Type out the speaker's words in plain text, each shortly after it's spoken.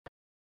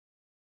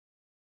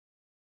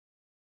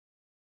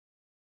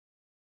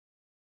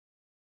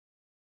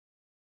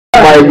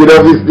bye good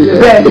office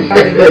day.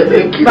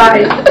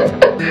 Bye.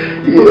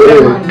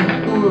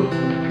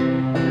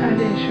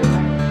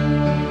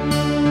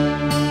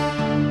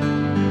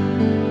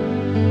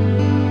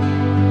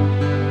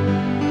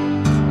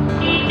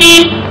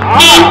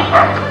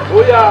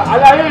 Oya,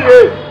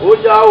 aláyé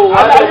oya o,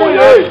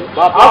 aláyé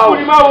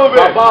akunimáwo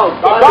bẹ̀,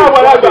 bàbá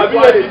àgbàlagbà bí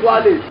ẹni.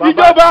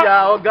 Ìjọba,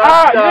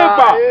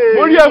 nípa,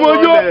 mo rí ẹmọ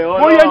yó,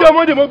 mo rí ẹjọ́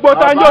mọ́dé, mo gbọ́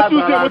ta ẹjọ́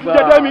Tuesday, mo ti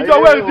jẹ́jẹ́ mi, ìjọ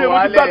Wednesday, mo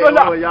ti gba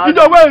dọ́là,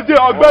 ìjọ Wednesday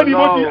ọ̀gbẹ́ni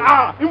mo ti,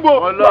 níbo,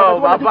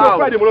 ìjọ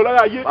Friday mo lọ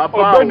lára ayé,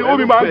 ọ̀gbẹ́ni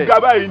omi máa ń ga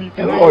báyìí ni.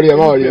 Ẹ má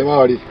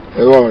rí.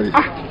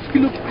 Kí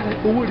ló kí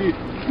owó rẹ̀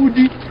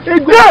fúdi?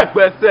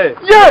 Ẹgbẹ́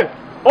yé!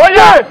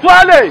 Oye!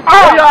 Tuale!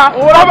 Oya!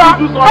 Bàbá!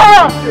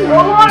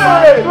 Owó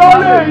rẹ̀!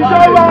 Tuale!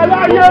 Ìjọba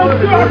aláyé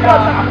ojú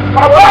ọ̀kadà!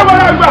 Bàbá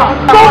àgbàlagbà!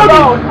 Tóbi!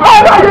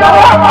 Aláyé!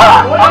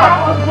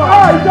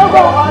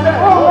 Ìjọba!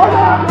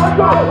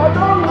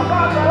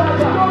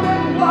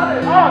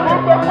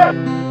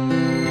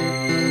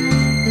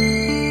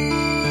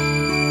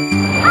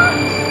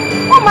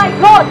 Oh my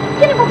God!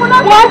 Kí ni gbogbo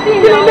náà wá sí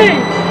ilé?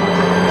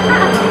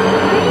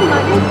 Kí ni màá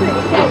ní sè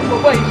é?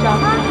 Gbogbo ìṣá.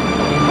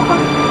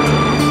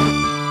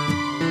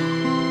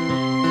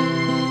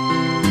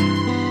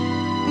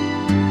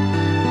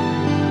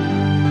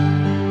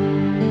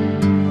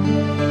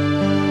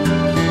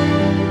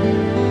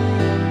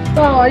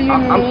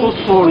 I'm so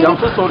sorry.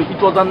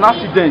 It was an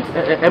accident.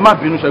 Ẹ má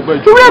bínú ṣẹgbẹ́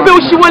ìjọba. Torí ẹ̀bẹ̀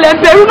òṣìwò lẹ̀ ń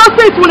bẹ̀rù náà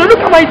sí ìtumọ̀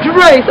look at my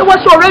dress. Ẹ wá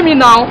ṣe ọ̀rẹ́ mi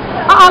náà.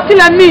 Kí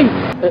lẹ mean?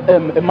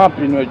 Ẹ má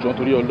bínú ẹ jọ̀ọ́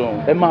torí Ọlọ́run.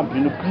 Ẹ má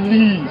bínú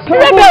please.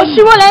 Torí ẹ̀bẹ̀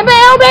òṣìwò lẹ̀ ń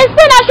bẹ̀rù ọbẹ̀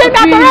ṣé náà ṣe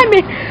gbà tọ̀rẹ́ mi.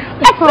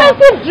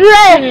 Expensive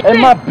dress. Ẹ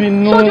má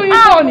bínú. Ṣojú yín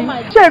náà ni.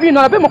 Ṣé ìrìn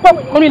ìnáwó abẹ́ mọ̀ pé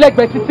orin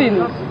lẹ́gbẹ̀ẹ́ títì ni?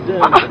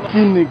 Kí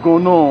ni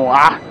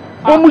gan-an?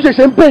 Ó mú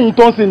ṣẹ̀ṣẹ̀ ń bẹ̀yìn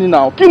tán sí ni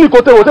náà. Kí ni kò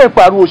tẹ̀wọ̀ tẹ̀ ń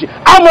pariwo ṣe?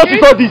 How much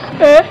is all this?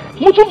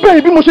 Mo tún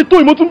bẹ̀yìn bí mo ṣe tó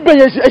yìí, mo tún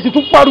bẹ̀yìn ẹ̀sìn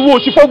tún pariwo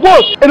ṣe for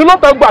what? Ẹni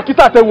lọ́ta gba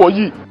àkítà tẹ̀wọ̀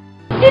yìí.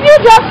 Did you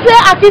just say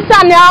àkísà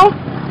now?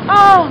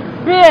 Oh,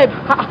 babe.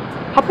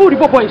 Àbúrò rí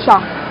bọ̀bọ̀ ìṣá.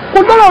 Kò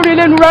lọ́rọ̀ rí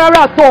lẹ́nu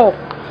rárá tọ̀.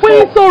 Fún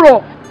yín sọ̀rọ̀.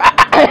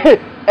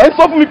 Ẹ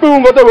sọ fún mi pé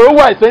òun gọ́tẹ̀ wẹ̀ ó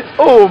wà ẹ̀sẹ̀.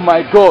 Oh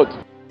my God.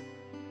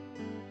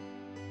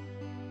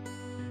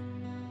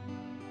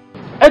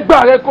 Ẹgbẹ́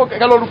rẹ kó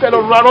kẹ̀kẹ́ lọ́rùn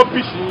rárá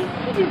bíṣì.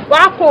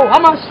 Wàá kò, a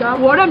máa ṣá,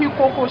 ọ̀rẹ́ mi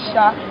kò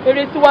ṣá.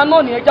 Èrè tiwa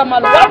náà ni ẹja máa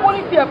lọ. Wàá wọ́n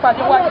ní tiẹ̀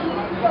pàdé wá.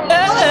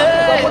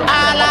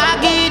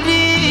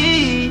 Alágídí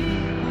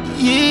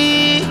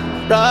yìí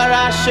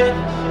rọra ṣe.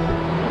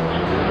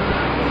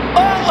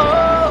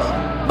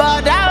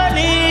 Bọ̀dá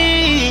òní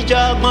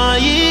ìjọ̀gbọ̀n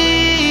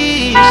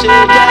yìí ṣe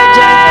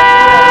jẹ́jẹ́.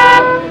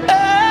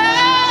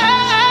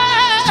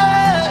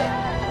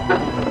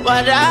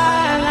 Bọ̀dá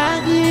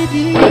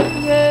alágídí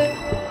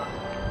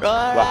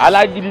rọra.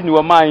 Alágídí ni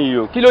wọ́n máa ń yìn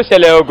o. Kí ló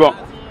ṣẹlẹ̀ ọgàn?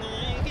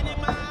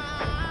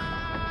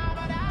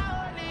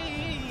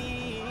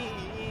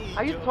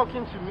 Are you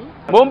talking to me?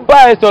 Mo ń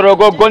bá ẹ sọ̀rọ̀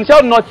gangan ní ṣé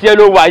ọ̀nà tiẹ̀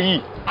ló wà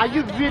yìí. Are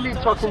you really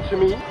talking to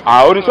me?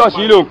 Oníṣọ́ọ̀ṣì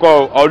yìí ló ń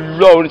kọ́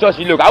ọlọ́ oníṣọ́ọ̀ṣì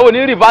yìí ló ń kọ́. Àwọn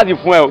oní rìvásì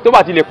fún ẹ o. Tó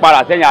bá ti lè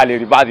para sẹ́yìn a lè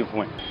rìvásì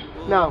fún ẹ.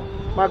 Now,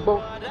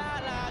 Magbo,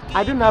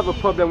 I don't have a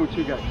problem with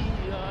you guys.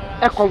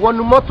 Ẹ kàn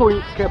wọnú mọ́tò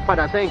yín kẹ́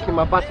padà sẹ́yìn kí n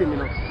máa bá tèmi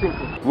lọ.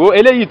 Simple. Wo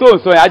eléyìí tó ń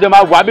sọ yẹn àjọ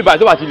máa wà bíbá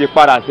tó bá ti lè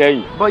para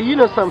sẹ́yìn. But you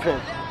know something?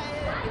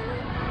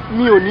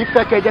 Mi ò ní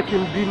fẹ́ kẹ́ jẹ́ kí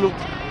n bínú.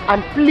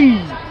 And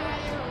please,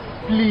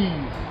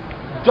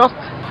 just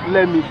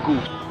let me go.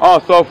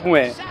 Sọ fún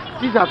ẹ.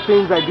 These are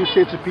things I do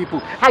say to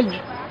people.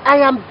 I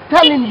am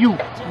telling you,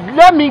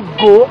 let me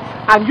go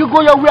and you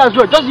go your way as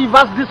well. Just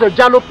reverse this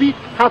jalopy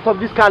out of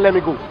this car, let me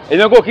go.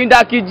 Èmi kò kí ń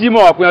dá kí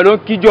jímọ̀ ọ̀pìnrin ló ń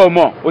kíjọ́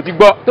ọmọ. O ti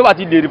gbọ́ tó bá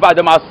ti lè rí bá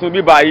àjọ máa sun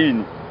bíbá yìí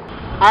ni.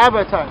 I have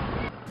a time.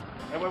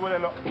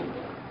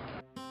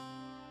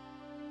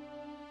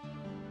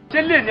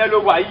 Ṣé lè ní ẹ ló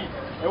wà yìí?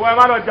 Ẹ̀wọ̀n ẹ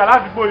má lọ jà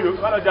ládùúgbò yìí,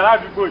 má lọ jà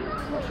ládùúgbò yìí.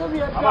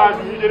 A máa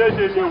dùn yín ṣeré.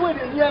 Ṣé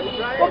wèrè ni ẹ?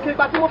 Ókè,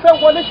 ìgbà tí mo fẹ́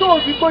wọlé ṣé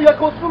òbí tó yẹ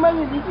kó sún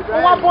mẹ́yìn mi? Ó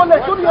wá bọ́lẹ̀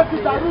ṣé òbí yẹ ti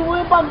dàrú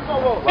wọ́n bá mi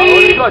sọ̀rọ̀.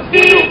 Oníṣọ́ọ̀ṣì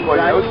yìí ló ń kọ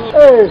yìí.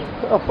 Ee,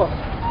 ọ̀fọ̀.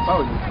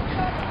 Báwo ni?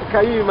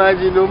 Can you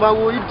imagine o máa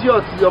wo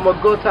idiot ọmọ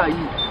gọ́tà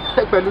yìí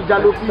pẹ̀lú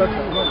jálópì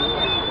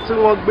tí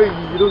wọ́n gbé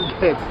yìí, you don't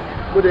get.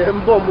 Mo dẹ̀ ń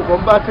bọ̀ mo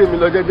kàn bá tèmi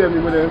lọ jẹ́jẹ́ mi,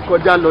 mo dẹ̀ ń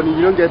kọjá lọ ni,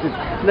 you don't get it.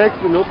 Next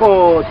thing ó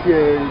kàn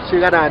tiẹ̀ ṣe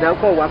dáadáa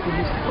kàn wá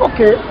síbí.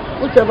 Okay,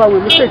 whichever way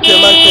mistake tiẹ̀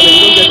máa ń ṣẹlẹ̀,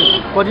 you don't get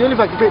it. But the only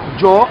fact is pé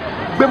jọ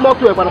gbé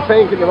mọ́tò ẹ̀ padà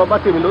sẹ́yìn kí ni ẹ máa bá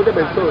tèmi lọ, ó dẹ̀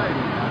bẹ̀ sọ̀rọ̀ sí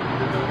mi.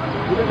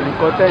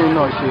 Nǹkan tẹ́yìn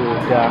náà ṣe ò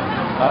dáa.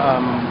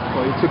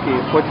 It's okay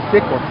for the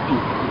sake of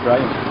peace,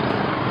 Ibrahim.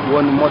 You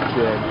want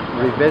to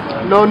reverse?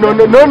 No. I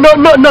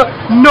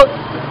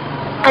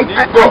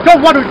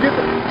don't want to get.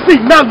 See,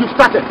 now you've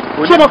started.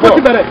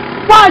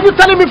 Why are you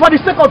telling me for the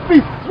sake of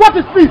peace? What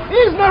is peace?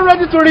 He's not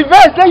ready to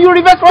reverse. Then you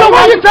reverse. So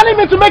why are you telling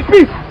me to make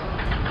peace?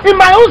 In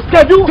my own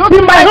schedule,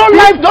 in my own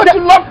life, don't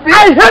you love peace?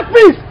 I hate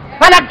peace.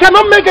 And I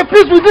cannot make a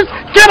peace with this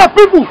kind of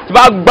people. Tó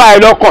bá gbá ẹ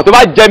lọ́kàn, tó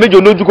bá jẹ méjì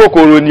olójú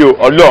kòkòrò ni o,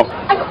 Ọlọ́run.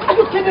 Are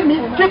you kidding me?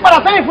 Keep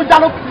on saying for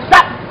Jalo.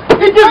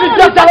 It is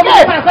just Jalo.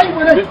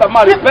 Mr.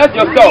 Man, respect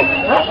yourself.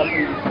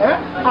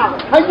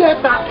 ayé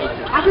ẹ̀ta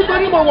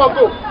àbítorí mo wọ̀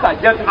gò.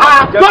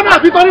 Gbọ́dọ̀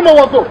àbítorí mo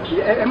wọ̀ gò.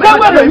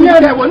 Gbọ́dọ̀ lè ní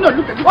ẹ̀wọ̀n náà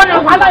lùkẹ́. Wọ́n ní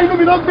wàhálà inú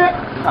mi ló gbé.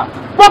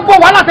 Gbogbo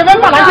wàhálà tẹ̀fẹ́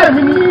fà láyé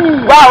mi ní.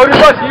 Wá orí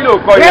bọ́ọ̀sì yìí ló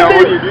kọ yẹn, orí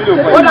ìlú ló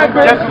kọ yẹn.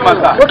 Jésù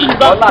màtà,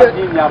 ọlá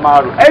sí ni a máa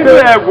rò. Ẹ̀yin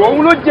ẹ̀wọ̀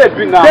òun ló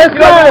jẹ̀bi náà. Kí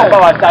ló dé bá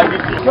wa ṣáájú?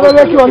 Kí ló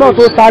dé kí ọ náà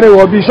tó sáré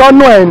wọ̀ bí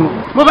sọ́nù ẹ̀ nù?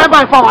 Mo fẹ́ bá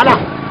ẹ fa wàhálà.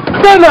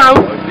 Gbé náà,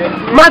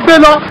 má gbé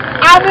lọ.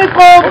 A ní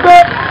kó gbé.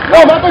 Ó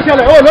máa tó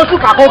ṣẹlẹ̀, ó lóṣù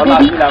kàkó kú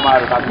bí.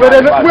 Wèrè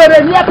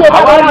ní ẹ̀tọ́ bá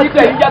wà láti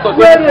tẹ̀.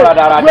 Wèrè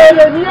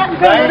ní ẹ̀tọ́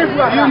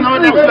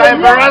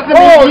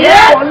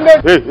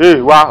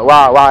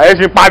wá ẹ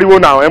ṣe pariwo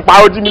náà ẹ ń pa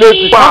ojú mi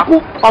létí.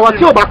 Ọ̀rọ̀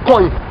tí ò bá kọ́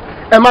yìí,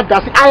 ẹ má dá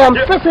sí. I am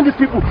facing these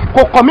people.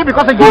 Kò kọ̀ mí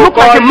because you look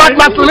like a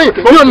madman to me.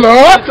 You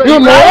know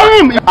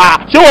him.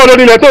 Ṣé wọn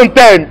lórí ilẹ̀ tó ń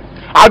tẹ̀ ni?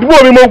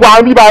 Àdúgbò mi mo wà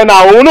ń bí báyìí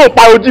náà, òun náà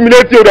pa ojú mi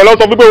létí o dẹ̀ lọ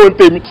sọ fún pé òun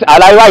tèmi.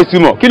 Àlàyé wa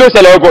ìsúmọ̀, kí ló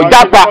ṣẹlẹ̀ ọgọ̀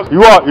jápa?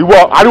 Ìwọ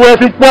ariwo ẹ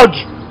ti ń pọ̀ jù.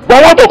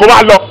 Gbọ́wọ́ tó kó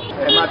máa lọ.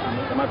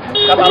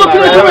 Ọjọ́ kí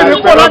ló ti wèrè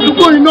pọ̀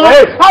ládùúgbò iná?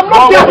 Àmọ́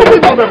kí ẹ kí ló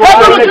ti wèrè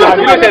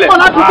pọ̀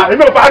ládùúgbò?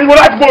 Èmi ò pariwo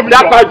ládùúgbò mi.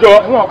 Jápajọ.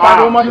 Wọ́n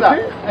pariwo mọ́ sà.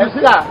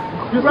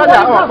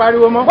 Brother, wọ́n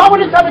pariwo mọ́. Why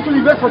would you tell me to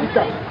invest for this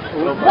guy?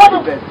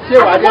 Ṣé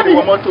wàá jẹ́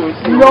ìwọ mọ́tò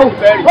sí? No.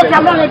 Okay,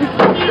 I'm not ready.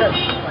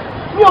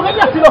 Mi ò rẹ́dí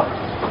àti lọ.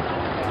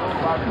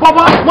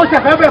 Bàbá, mo ṣe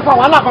fẹ́ bẹ́ẹ̀ fa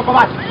wàhálà kankan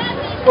báyìí.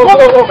 Ó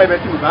bẹ̀bẹ̀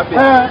tí mo bá bẹ̀.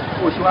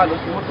 O ṣe wá lọ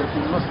sí mọ́tò tí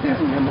mo ṣe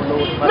fún yẹn mọ́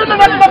lọ́wọ́. No,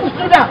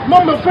 student. Mo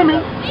mọ̀ fún mi.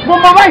 Mo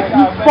mọ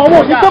ráìtì. Fọwọ́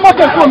òní tó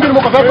mọ́tò fún mi ni mo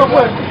kàn fẹ́ sọ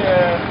fún ẹ.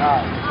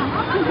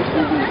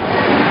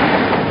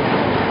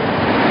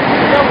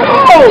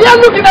 Yẹ́n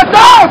lù kìnnà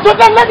tó! Tó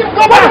dẹ́ lẹ́yìn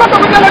tó wọ́n ní mọ́tò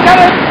mi tẹ́lẹ̀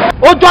kẹrẹ.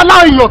 Ó jọ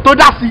láwọn èèyàn tó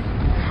dá sí.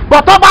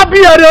 Bọ̀tọ́ bá bí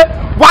eré,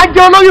 wàá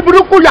jẹ́ olórí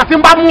burúkú yà tí ń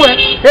bá mú ẹ.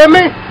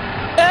 Èmi.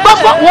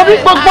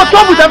 Gbogbo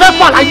tóòbù tẹ́ fẹ́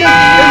fà láyé.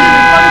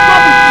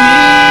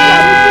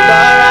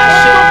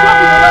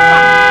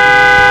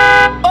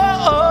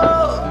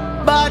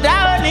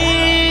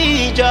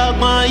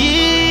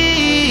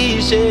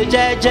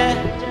 Jẹ́jẹ́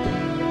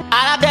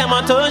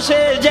alágẹ̀mọ́ tó ń ṣe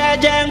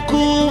jẹ́jẹ́ ń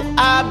kú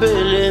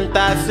abèlè ń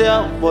ta sí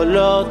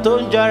ọpọlọ tó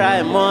ń jọra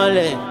ẹ̀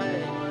mọ́lẹ̀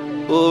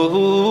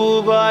òhù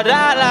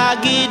bọ̀dá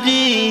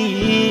lágídí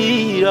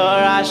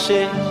ìrọ̀ra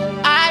ṣe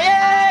ayé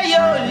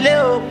yóò lé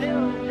o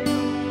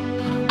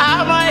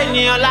àwọn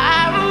ènìyàn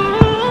láàrú.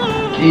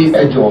 Kí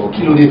ẹ jọ̀ọ́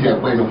kí ló dé tẹ̀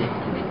pẹ́ lọ.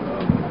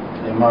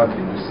 Ẹ má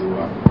bínú sí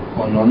wa,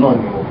 ọ̀nà náà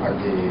ni mo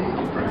pàdé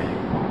Ibrahim.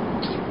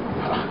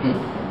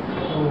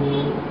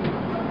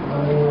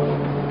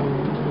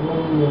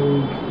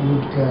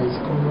 Good guys,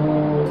 come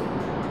on.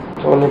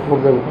 Only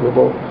problem,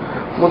 but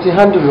what you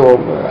handle it,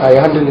 I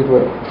handle it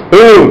well.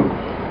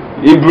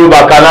 Ibro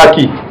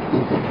Bakanaki,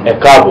 ẹ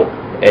káàbọ̀,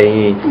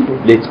 ẹ̀yin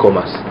late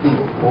comers. Ẹ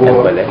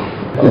pẹ̀lẹ́.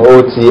 Ó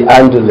ti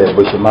handle ẹ̀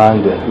bó ṣe máa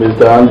handle.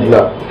 Mr.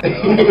 Handler.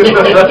 It's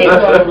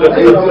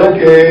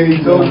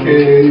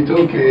okay.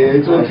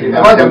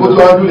 Ẹ má jẹ́ kó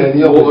tó handle ẹ̀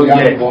ní ọ̀pọ̀ ìyá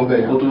ìbọn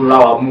bẹ́ẹ̀. Kó tó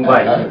láwa mú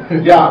báyìí.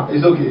 Yeah,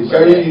 it's okay.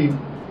 Sherry,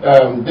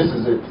 this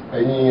is it.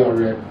 Ẹ̀yin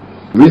ọ̀rẹ́.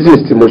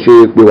 Reasons tí mo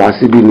ṣe pè wá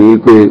síbí ni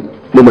pé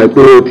mo mọ̀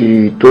pé ó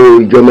ti tó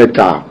ìjọ́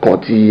mẹ́ta kan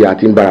tí a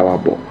ti ń bára wa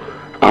bọ̀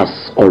as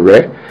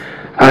ọ̀rẹ́,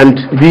 and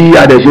bí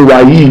adẹ̀ṣe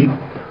wà yìí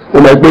mo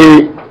mọ̀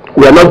pé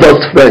we are not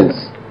just friends.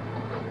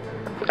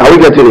 Are we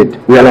getting it?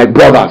 We are like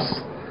brothers.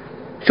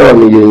 Ṣọ́ọ̀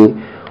mi yé yín.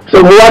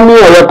 So mo wá ní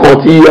ọ̀rẹ́ kan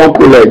tí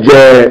uncle ẹ̀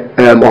jẹ́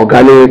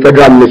ọ̀gá ní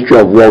Federal Ministry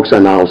of Works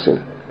and Housing.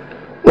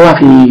 Wọ́n wá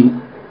fi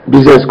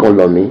business kan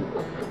lọ mí.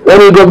 Wọ́n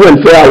ní government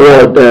fẹ́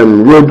award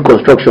road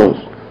constructions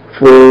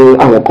fún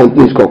àwọn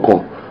companies kọ̀ọ̀kan,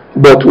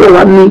 but wọ́n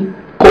wá ní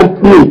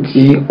company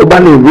tí ó bá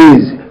lè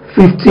raise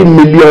 50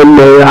 million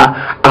naira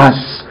as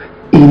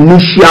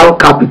initial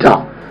capital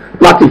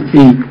láti fi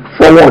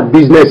forward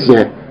business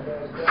yẹn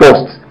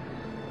first.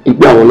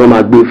 Ìpè àwọn náà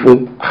máa gbé fún.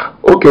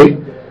 Okay,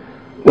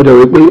 mo dẹ̀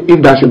wí pé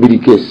if that should be the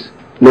case,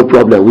 no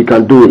problem, we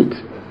can do it.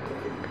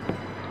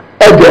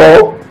 Ẹ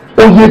jọ̀ọ́,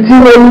 oye tí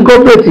wọ́n ní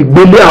gọ́ọ̀mẹ̀ntì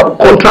gbélé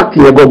contract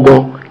yẹn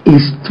gangan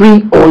is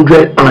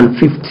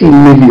 350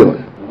 million.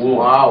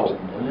 Wow.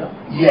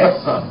 Yes.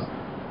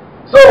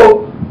 So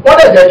wọ́n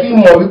dẹ̀ jẹ́ kí n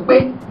mọ̀ wípé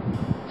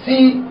tí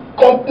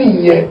company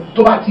yẹn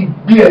tó bá ti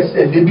gbé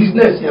ẹsẹ̀ lé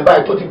business yẹn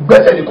báyìí tó ti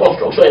gbẹ́sẹ̀ lé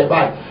construction yẹn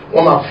báyìí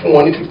wọ́n máa fún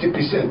wọn ní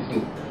 50%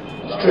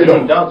 straight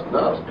on. That's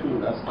cool.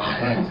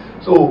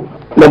 So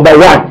number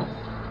one,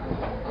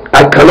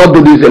 I cannot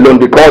do this alone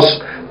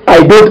because I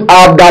don't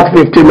have that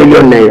 50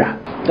 million naira.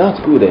 That's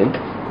good then.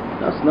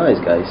 That's nice,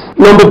 guys.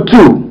 Number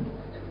two,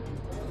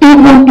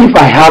 even if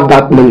I have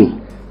that money,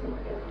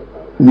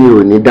 mi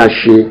ò ní dá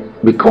ṣe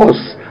because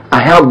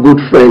I have good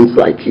friends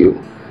like you.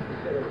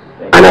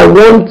 And I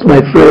want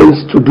my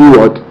friends to do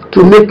what?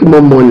 To make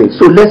more money.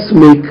 So let's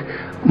make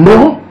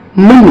more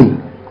money.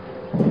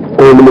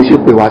 Òun ni mo ṣe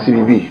pè wá sí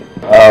bíbí.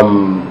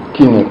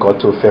 Kí ni nǹkan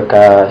tó fẹ́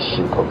ká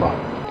ṣe kọ̀ọ̀kan?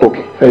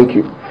 Okay, thank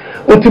you.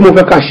 Ohun tí mo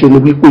fẹ́ ká ṣe ni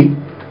wípé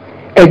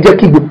ẹ jẹ́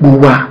kí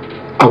gbogbo wa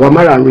àwa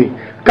márààrún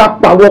ká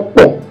pawọ́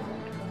pọ̀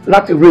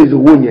láti raise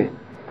owó yẹn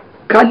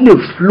ká lè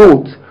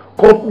float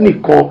company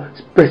kan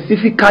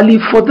specifically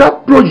for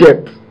that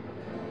project.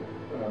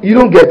 You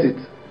don't get it?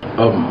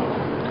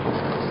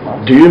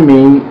 Do you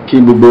mean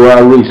kí gbogbo wa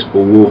raise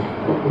owó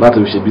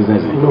láti fi ṣe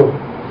business? No.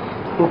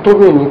 tó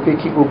bẹ̀ ní pé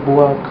kí gbogbo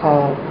wa ká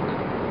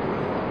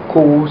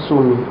kówó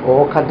sómi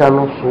or ká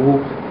dáná sówó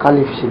ká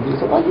lè fi ṣègbè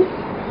sọ́wọ́dé.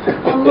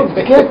 I'm not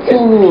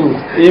getting it.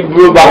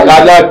 Ibro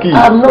Bakalaki.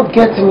 I'm not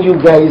getting you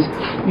guys.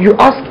 You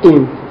ask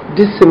him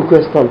this same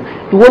question.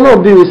 You will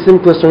not be the same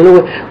question. You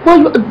know,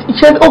 well, you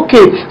said,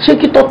 okay,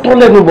 shake it up,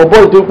 let me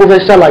boy to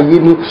professional.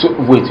 So,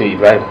 wait,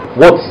 Ibrahim,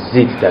 what is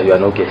it that you are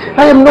not getting?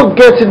 I am not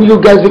getting you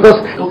guys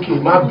because.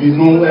 Okay, ma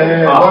binu,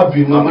 ma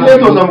binu. Ilé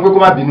tó sọ pé kó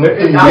má bínú.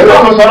 Ilé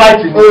tó sọ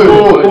láìsí kó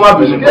má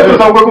bínú. Ilé tó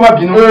sọ pé kó má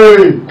bínú.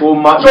 Kó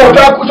má.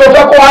 Sọfẹ́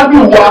kó wá lù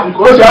wá.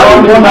 Ó ṣe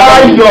àwọn ọmọ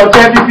náà yọ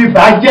ọ̀tẹ́ fífi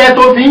bàjẹ́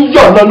tó fi ń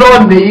yọ̀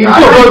lọ́nà nìyí.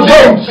 Tí o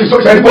jẹ́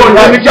ìṣòṣèlú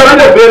ìlànà ìjọba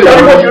lè béèrè.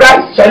 Ṣé mo ti rà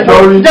ṣẹ́jọ́?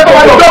 Jẹ́ kó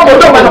wá lọ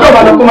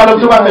kó má lọ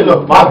kó má fẹjọ́.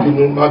 Má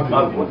bínú, má bínú.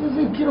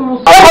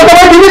 Àwọn ọ̀dọ́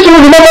wọn ti ní sùúrù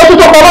ní ọmọ tó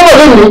tọ́ pọ̀ lọ́wọ́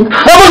lónìí.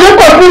 Wọ́n mú sí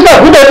pọ̀ fún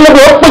ìṣàkóso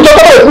ìṣẹ́gun ó péjọ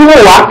kọ́kọ́ ìṣúwò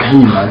wá.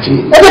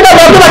 Ẹ ti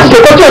dábàá tó bá ti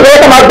ṣèkọ́ tí òṣèré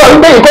kan máa gbọ́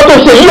wípé nǹkan tó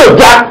ṣe yìí ò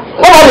já.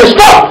 Wọ́n máa lè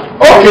stop.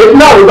 Okay,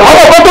 now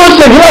àwọn ọkọ tó ń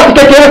ṣe yìí láti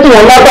kékeré tí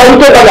wọ́n lágbá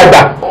wípé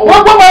dàgbà.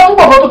 Wọ́n gbọ́ máa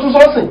túbọ̀ fọ́ tó tún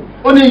sọ́ọ̀sìn.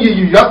 Ó ní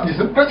you ask the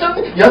same question,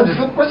 you ask the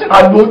same question.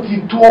 Àlọ́ ti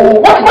tó.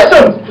 What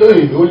question?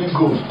 Hey, Holy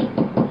Ghost.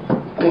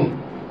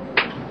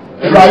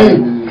 Ibrahim,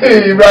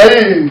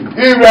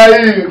 the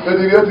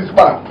is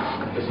back.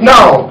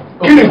 Now,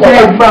 kí ni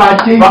kọ́kọ́ bá a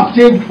ṣe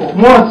for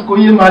months kò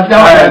yé máa dá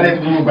wà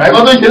lẹ́nu gbogbo gbà.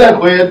 Ẹ̀kọ́ tó ṣe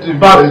lẹ́kọ̀ọ́ yẹn ti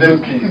bá a ṣe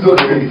it's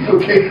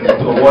okay.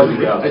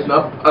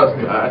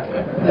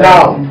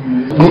 Now,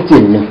 ní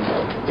tèmi,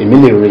 èmi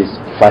lè raise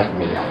 5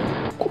 million.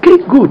 Okay,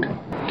 good.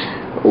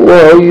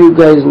 Well, you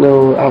guys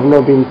know I've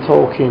not been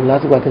talking.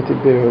 Láti gba tẹ́tí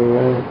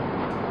bẹ̀rẹ̀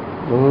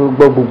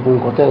gbọ́ gbogbo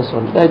nǹkan tẹ́ ń sọ.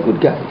 You're a good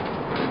guy.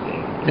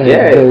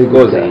 Very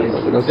good.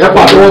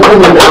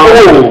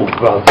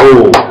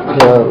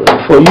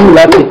 For you,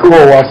 let me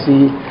call I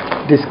see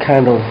this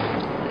kind of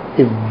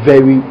a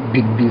very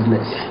big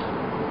business.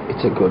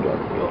 It's a good one.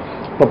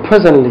 But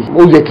presently, I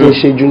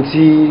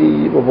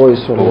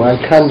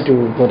can't do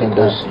more than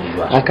that.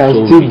 I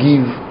can still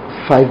give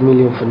 5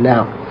 million for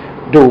now.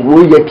 Though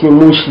big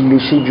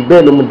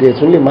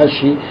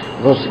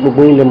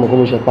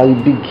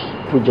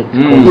project.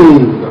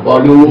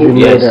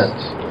 Yes.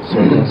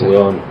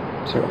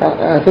 So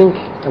I think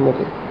I'm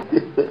okay.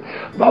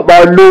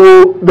 Baba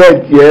Lowo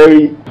bet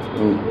Jerry.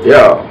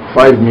 Yeah,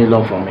 5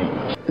 million for me.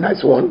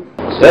 Nice one.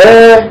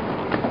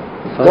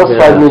 Just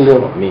 5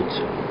 million. Me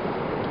too.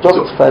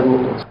 Just 5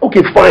 million.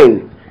 Okay,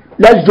 fine.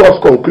 Let's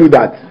just conclude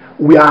that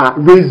we are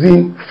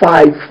raising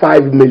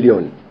 5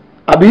 million.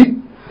 Abi?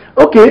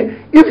 Okay,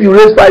 if you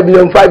raise 5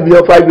 million, 5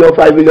 million, 5 million,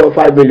 5 million,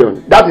 5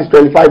 million, that is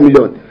 25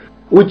 million,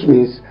 which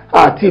means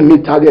our team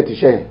meet target to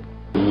share.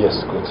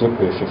 Yes, could you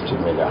pay 50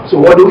 million? So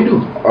what do we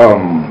do?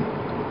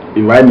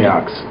 If I may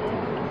ask,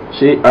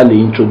 should I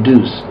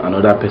introduce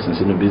another person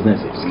in the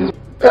business?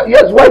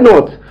 Yes, why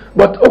not?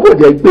 But over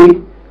there,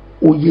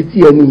 oye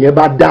tí ẹni yẹn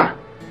bá dá,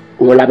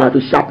 òun la máa fi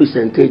sharp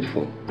percentage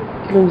fún.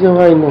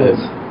 Why not? Yes.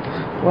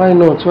 Why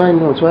not? Why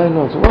not? Why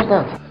not? What's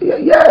that?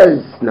 Yes,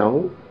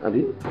 now.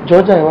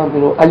 Georgia,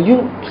 are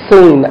you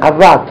saying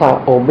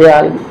Avata or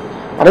Bear?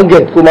 I don't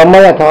get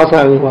Kumamaya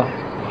Tawasa.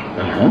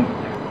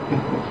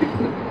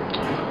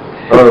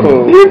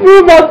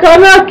 Ibu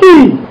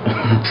Bakalaki.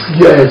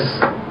 Yes.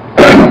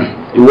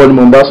 You want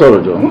Mombasa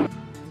or John?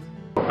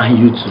 And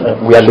you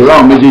too. We are the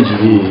round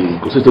méjèèjì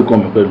kò sí tó kàn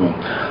mí pẹ̀lú.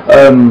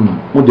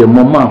 Mo dẹ̀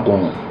mọ máa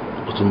kan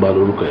Ọ̀túnba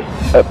lórúkọ ẹ̀.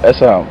 Ẹ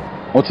sà,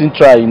 mo ti ń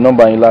try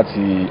nọ́mbà yín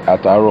láti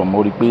àtàárọ̀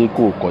mo rí pé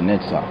kò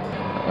connect sà.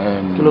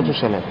 Kí ló tún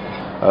ṣẹlẹ̀?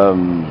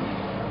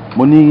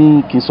 Mo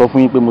ní kí n sọ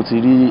fún yín pé mo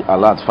ti rí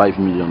alert 5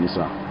 million ní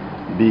sà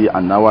bí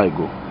an hour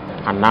ago.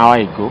 An hour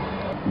ago?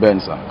 Bẹ́ẹ̀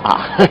ni sà.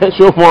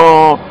 Ṣé o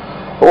mọ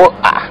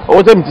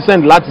owó tẹ́mi ti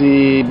send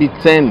láti bí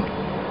 10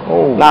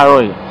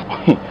 láàárọ̀ yìí?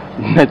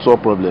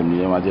 Network problem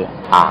ni ẹ máa jẹ́.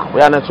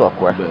 Bóyá network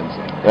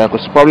ẹ kò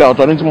sí problem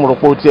ọ̀tọ̀ ní tí mo rò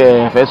pé ó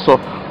tiẹ̀ fẹ́ sọ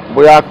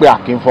bóyá pé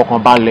àkín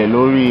fọkàn balẹ̀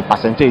lórí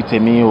percentage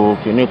tèmi o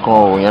kìíní kan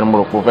o yẹn mo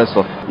rò pé ó fẹ́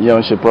sọ. Ìyẹn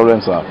ń ṣe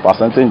problem sir,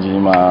 percentage yìí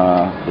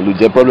máa lè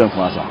jẹ́ problem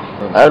fún wa sir.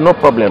 No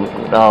problem,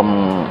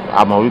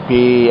 àmọ́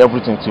wípé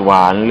everything ti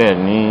wà nílẹ̀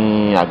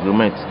ní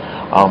agreement.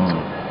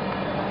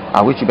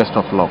 I wish you best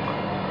of luck.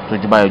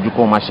 Tójú bá yọjú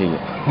kó má ṣe yẹ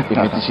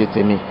ibi tí ṣe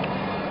tèmi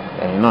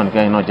ẹ̀yin náà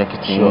nìkan ẹ̀yin náà jẹ́ kí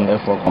tí. Sure, ẹ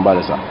fọkàn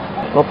balẹ̀ sir.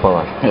 No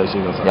problem. Yes, sir.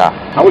 Yeah.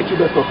 I wish you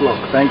best of luck.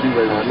 Thank you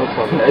very much. No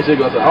problem. Yes, sir.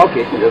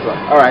 Okay. Yes, sir.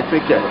 All right.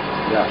 Take care.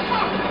 Yeah.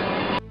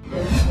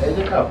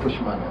 Push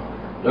man.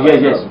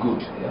 Yes,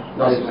 good. Yeah.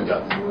 That's good.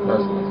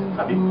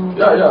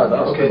 Yeah,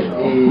 that's okay.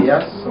 He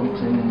has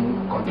something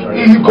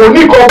contrary. It's good.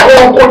 It's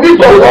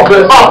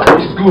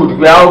good.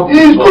 We are.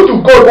 It's good to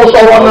go for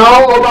someone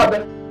now.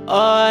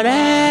 Ọ̀rẹ́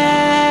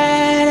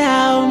la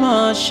ó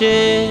mọ̀ ṣe.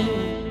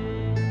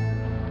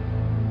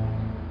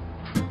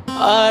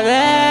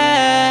 Ọ̀rẹ́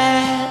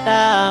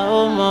la ó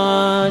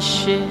mọ̀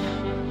ṣe.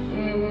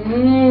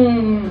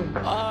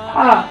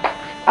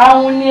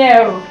 Àwọn ní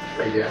ẹ̀rọ.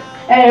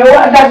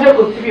 Wá dájọ́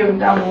kò síbi òun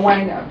dáhùn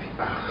wine àbí.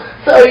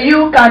 So you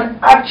can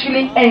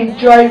actually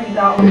enjoy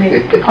without me.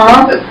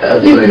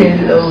 Leave me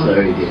alone.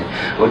 Sorry dear.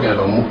 Ó dẹ̀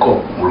lọ mú kọ̀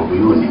mo rò pé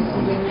yóò ní mú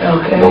ni.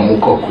 Lọ mú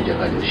kọ̀ kó jẹ́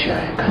ká jọ ṣe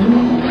àyẹ̀ká ní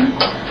ọmọ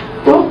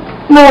wa.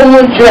 Mo mú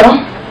jọ.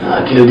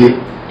 Kí ló dé?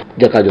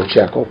 Jẹ́ ká jọ ṣe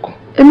àkọ́kọ́.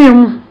 Èmi ò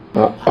mú.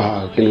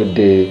 Kí ló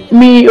dé?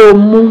 Mi ò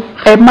mú.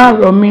 Ẹ má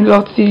rọ̀ mí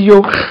lọ́tí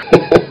yó.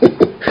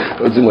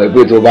 Ó ti mọ̀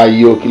pé tó bá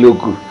yó kí ló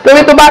kù.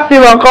 Torí tó bá ti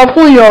rọ̀ nǹkan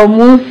fún ìyàn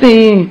mú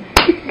sí i.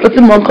 Ó ti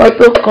mọ̀ nǹkan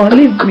tó kàn.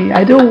 Leave me,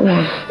 I don't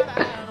want.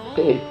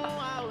 Hey.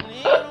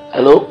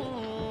 Hello?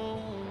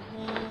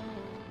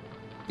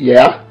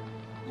 Yeah?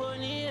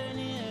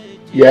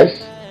 Yes?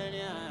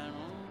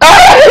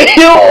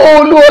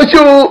 Oh, no,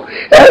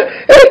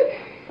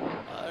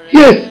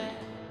 yes.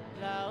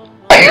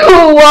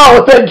 Oh,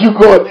 wow, thank you,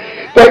 God.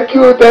 Thank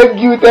you. It's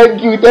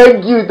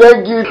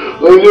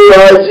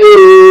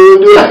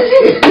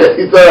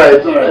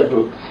alright,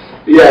 bro.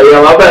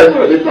 Yeah, my bad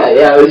for this time.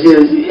 Yeah,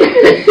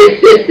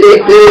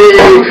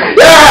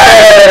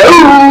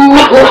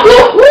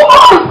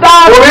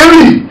 Stop. Oh,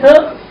 really?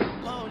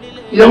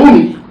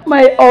 Yahoo!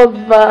 My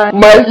husband.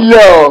 My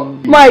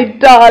love. My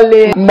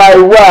darling. My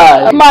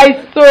wife. My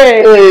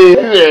sweet.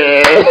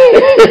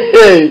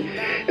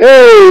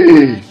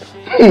 Hey.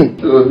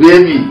 Oh,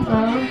 baby.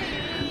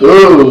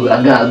 Oh,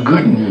 I got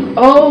good news.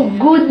 Oh,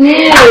 good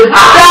news.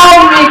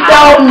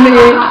 Tell me.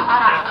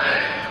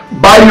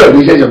 Báyọ̀ ló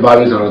ṣẹ̀ṣẹ̀ bá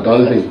mi sọ̀rọ̀ tán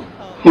sí.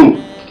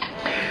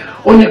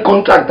 Ó ní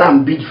contract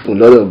and bid fún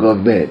lọ́dọ̀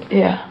government.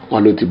 Yeah.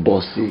 Wọ́n ló ti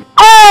bọ́ sí.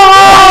 Oh,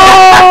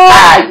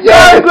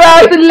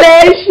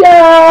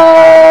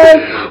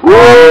 congratulations.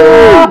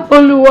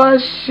 Olúwa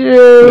ṣe.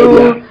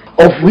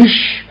 Of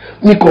which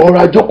mi kàn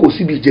rọra jókòó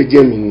síbi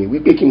jẹ́jẹ́ mi ni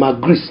wípé kí n máa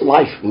grease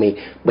life mi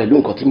pẹ̀lú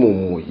nǹkan tí mo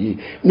mọ̀ yìí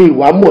mi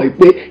ìwà mọ̀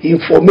pé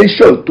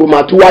information tó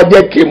máa tún wá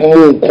jẹ́ kí n mú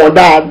nǹkan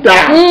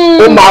dáadáa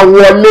ó máa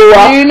wọlé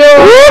wá ó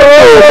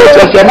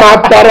ṣẹ̀ṣẹ̀ máa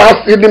para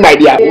sí ní my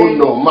dear. Oh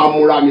no, máa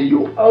múra mi yó.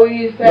 Oh,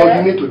 you said? No,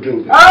 you need to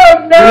drink this. Oh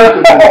no.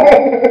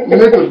 You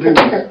need to drink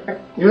this.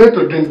 You need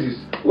to drink this.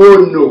 Oh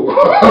no.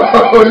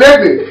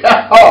 Lady.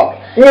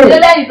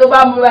 Lẹ́yìn tó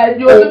bá múra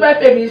ẹni o tún fẹ́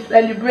fẹ́ mi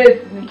celebrate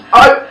ni.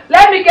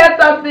 Let me get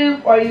something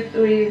for you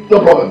to eat. No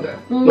problem then.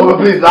 No,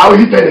 please, I will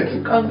eat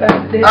anything.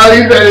 Congratulations. I will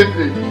eat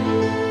anything.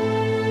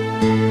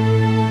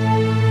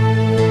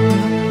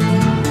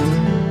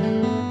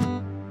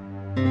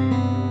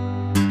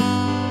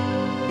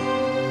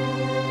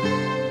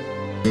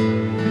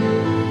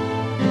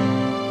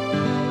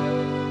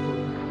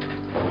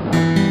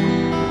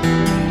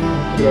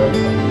 Yeah.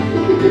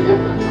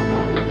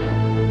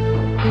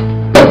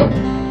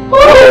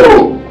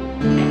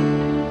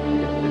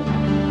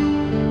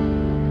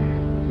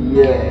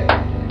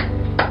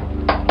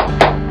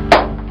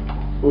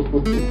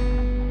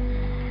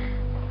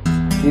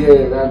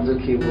 Yeah, that's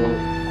okay, bro.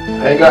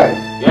 Hey guys.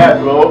 Yeah,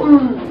 bro.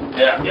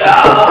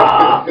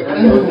 Yeah.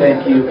 Oh,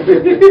 thank you.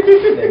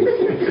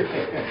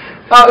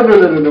 Oh,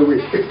 no,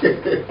 wait.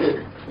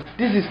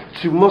 This is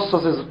to more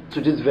success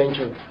to this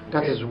venture.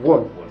 That is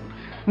one.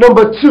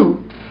 Number two,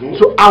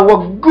 to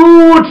our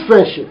good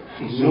friendship.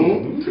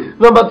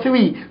 Number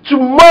three, to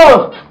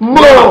more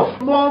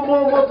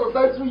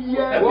successful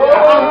years.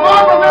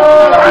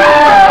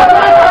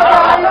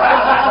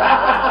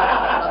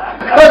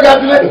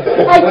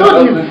 Congratulations. I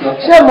told you.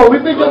 Shemo, we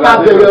think you have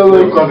the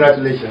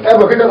Congratulations.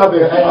 But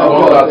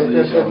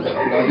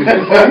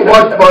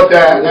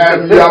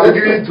we are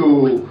beginning to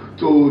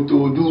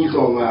do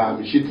some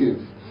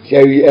initiatives.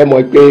 Sherry, ẹ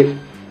mọ̀ pé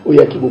ó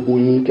yẹ kí gbogbo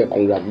yín kẹ́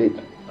congratulate.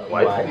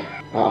 Why?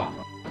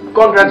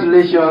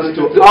 Congratulations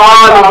to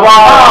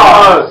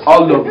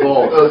all the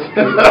boss.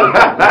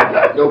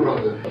 No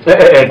problem.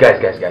 Hey,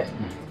 guys.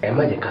 Ẹ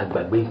má jẹ́ ká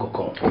gbàgbé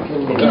nǹkankan.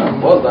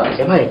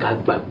 Ẹ má jẹ́ ká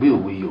gbàgbé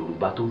òwe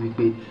Yorùbá tó wí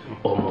pé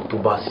ọmọ tó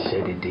bá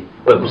ṣiṣẹ́ dédé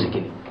ó ẹ̀kú sí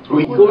kíni. Ó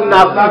ná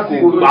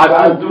fífò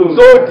gbádùn.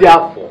 So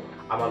therefore,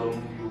 a máa lọ mú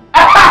yó.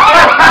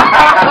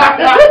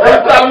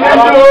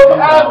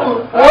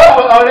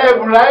 Ọ̀rẹ́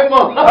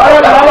Ibrahimo.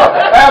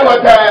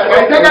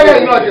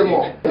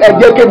 Ẹ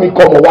jẹ́ kémi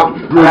kọ́ mọ̀ wá.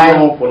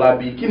 Ibrahimo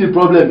Fọlábí, kí ni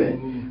problem ẹ?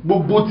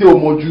 Gbogbo tí o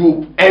mọ̀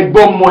ju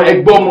ẹgbọ́n mọ̀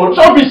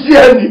ṣọ́ọ̀bì sí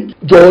ẹ ni.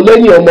 Jọ̀ọ́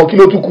lẹ́yìn ọmọ kí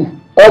ló tún kù?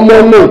 Ọmọ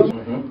náà.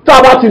 Tá a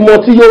bá ti mọ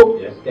tí yó,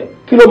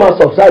 kí ló máa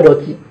subside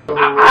ọtí?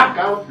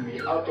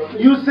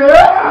 You say?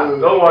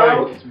 Don't worry.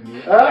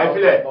 I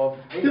feel it.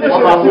 Kí ló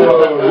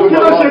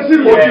ṣe sí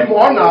mi?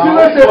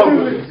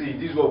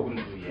 This is what we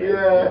do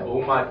here.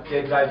 Òun máa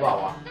jẹ́ driver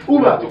wa.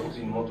 Uber tó kù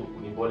sí mọ́tò kù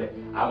ní bọ́lẹ̀.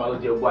 A máa lọ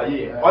jẹ owó ayé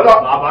yẹn.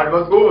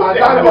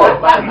 Àdágbọ̀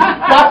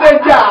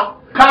pásẹ́njà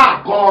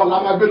káà kan la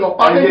máa gbé lọ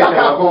pásẹ́njà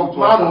káà kan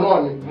márùn-ún náà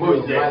ni.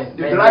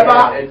 The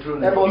driver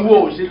Ìwọ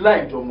ò ṣe láì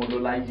jọ ọmọ lọ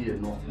láyé ẹ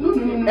náà.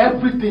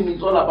 Everything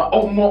is all about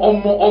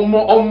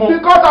ọmọ.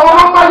 Because àwọn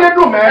amáyé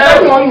dùn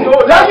mẹ́rin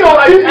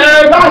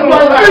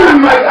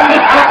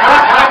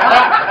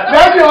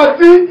lẹ́yìn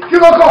ọtí kí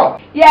ló kọ̀.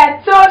 Yeah,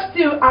 toast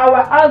to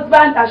our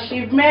husband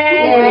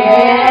achievement,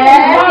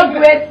 more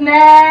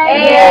greatness,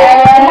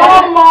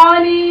 more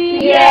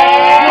money,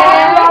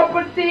 more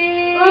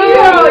property,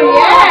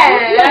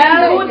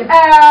 good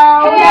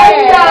health,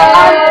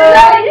 and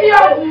plenty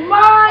of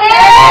money.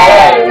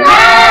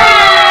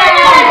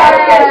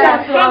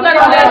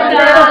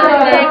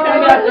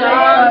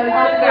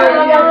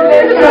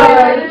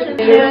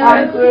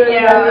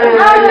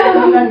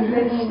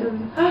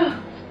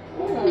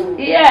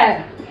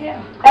 Yeah. Yeah.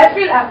 I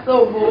feel at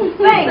home.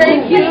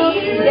 Thank you.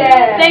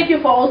 Yeah. Thank you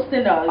for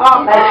hosting us.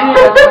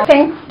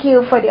 Thank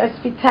you for the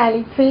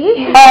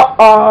hospitality.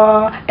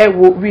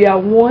 We are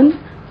one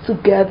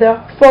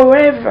together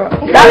forever.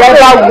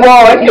 Forever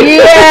one.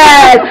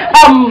 Yes.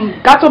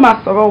 Gato ma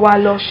sọ̀rọ̀ wa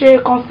lọ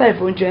ṣe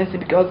concept oúnjẹ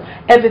because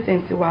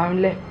everything ti wà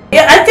ńlẹ̀.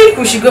 Yeah, I think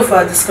we should go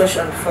for a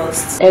discussion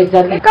first.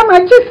 Exactly. Come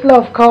on, just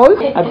love call.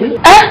 Abi?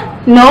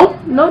 No.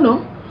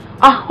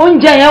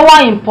 Oúnjẹ yẹn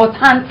wà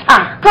important.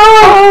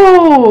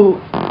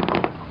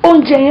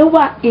 Oúnjẹ yẹn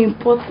wà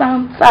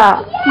important.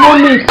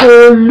 Mọ́mí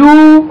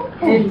Tolú.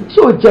 Ṣé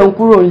o jẹun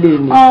kúrò nílé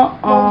ni?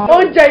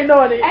 Oúnjẹ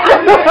iná ni.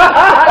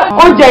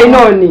 Oúnjẹ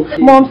iná ni.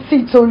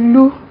 Mọ́mí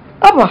Tolú.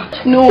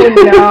 No.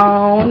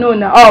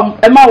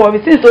 Ẹ má worry,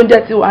 since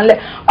oúnjẹ ti wà ńlẹ̀.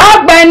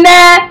 Ọ̀gbẹ́ni,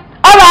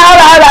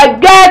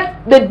 alright, get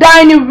the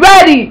dining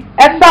ready.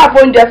 Ẹ serve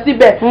oúnjẹ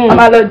síbẹ̀. A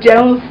máa lọ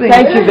jẹun sí.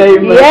 Thank you very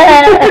much.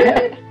 Yeah.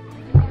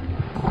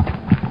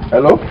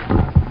 Hello?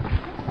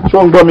 Ṣé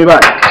o ń gbọ́ mi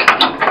báyìí?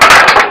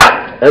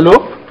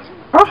 Hello?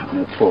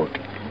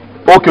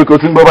 Okay, kò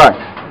tí ń gbọ́ báyìí.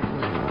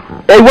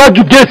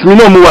 Iwájú gate mi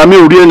náà mo wà mí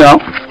ò rí ẹ̀ náà.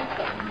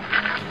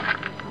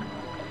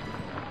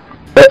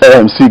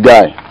 MC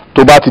guy,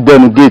 tó bá ti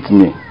dẹnu gate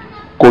mi,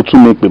 kó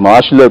tún mi pè máa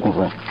wá sílẹ̀kùn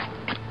fún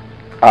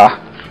ẹ.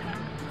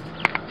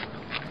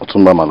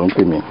 Ọ̀túnba mà ló ń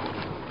pè mí.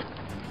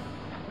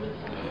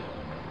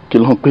 Kí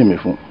ló ń pè mí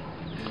fún?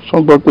 Ṣé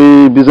wọ́n gbọ́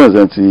pé business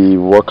ẹ̀ ti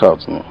work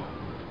out ni?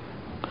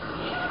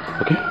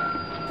 Okay.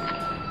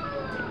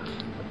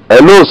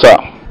 Hello sir.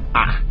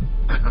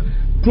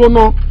 Dúró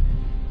ná,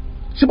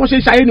 ṣé bó ṣe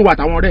ń ṣayé ni wà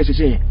táwọn ọ̀rẹ́ ẹ̀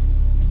ṣe yẹn?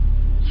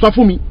 Sọ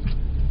fún mi.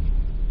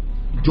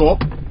 Jọ,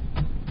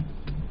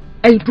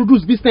 ẹ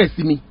introduce business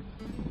sí mi.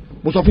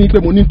 Mo sọ fún yín pé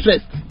mo ní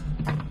interest.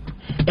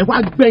 Ẹ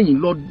wá gbẹ̀yìn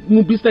lọ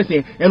mú business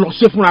yẹn, ẹ lọ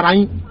ṣe fúnra ara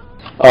yín.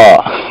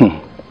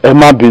 Ẹ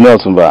má bínú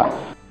Ọ̀túnba.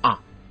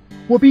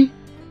 Wo bí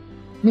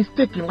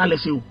mistake ńlá lẹ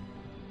ṣe o.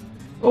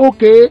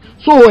 Okay,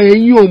 so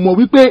ẹ̀yin ò mọ̀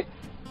wípé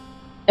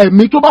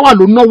ẹ̀mí tó bá wà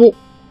ló náwó.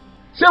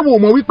 Ṣé wo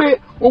mọ̀ wípé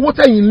owó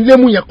tẹ̀yìn ń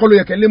lémú yẹn kọ́ ló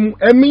yẹ kẹ́ lémú,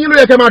 ẹ̀mí yín ló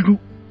yẹ kẹ́ máa dù.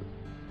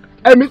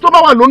 Ẹ̀mí tó bá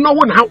wà ló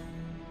náwó náà.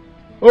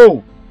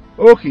 Oh,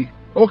 okay.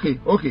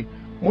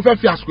 Mo fẹ́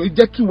fi àsìkò yìí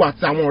jẹ́ kí wà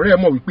àti àwọn ọ̀rẹ́ ẹ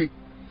mọ̀ wípé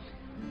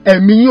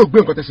ẹ̀mí yín ò gbé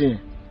nǹkan tẹ́ ṣe yẹn.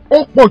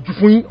 Ó pọ̀ jù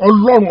fún yín,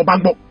 Ọlọ́run ọba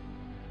gbọ́.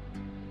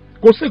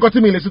 Kò sí nǹkan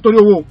tí mi lè ṣe torí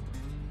owó,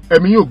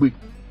 ẹ̀mí yín ò gbé.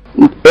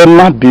 Ẹ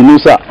má bínú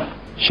sà,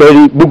 ṣe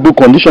rí gbogbo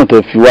condition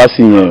tẹ́ fi wá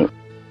sí yẹn.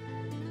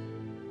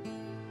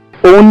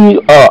 Ó ní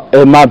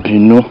ẹ má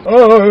bínú.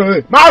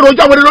 Máa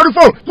rojọ́ wọlé lórí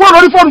fóònù, tí wọ́n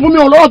lórí fóònù fún mi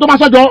ò lọ́wọ́ tó máa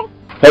ṣọ́jọ́.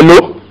 Hello?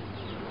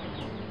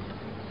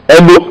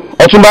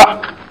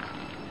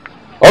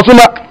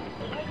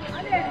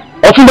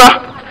 Ọ̀túnba.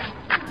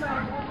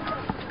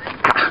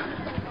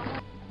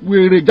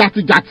 Wèrè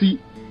játijàti.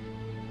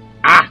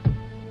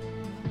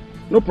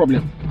 No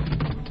problem.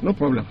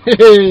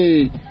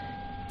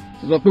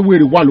 Sọ pé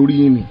wèrè wà lórí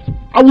yín ni.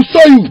 I will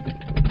show you.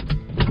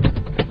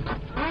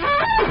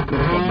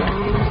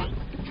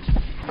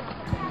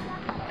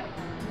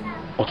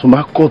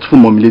 Ọ̀túnba court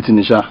fún mọ̀mí létí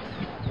ní ṣá.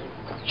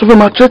 Ṣé fẹ́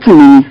máa threaten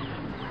mi ni?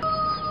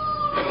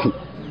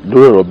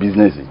 Lórí ọ̀rọ̀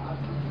business.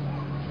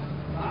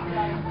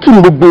 Kí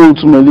ni gbogbo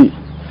ìtumọ̀ lè?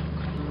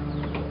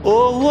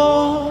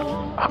 Owó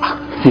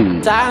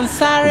tá ń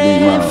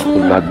sáré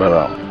fún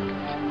lágbára.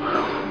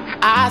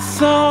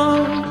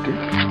 Asán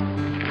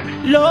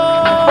ló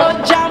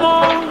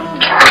jámọ́.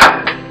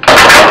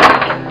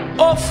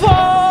 Òfò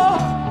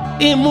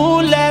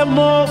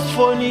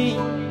ìmúlẹ̀mọ́fò ni.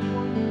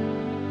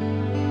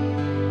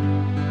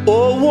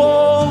 Owó.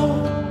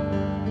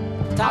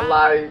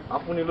 Aláì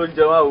afúnni ló ń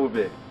jẹ wá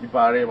òbẹ̀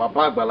ìbà rẹ̀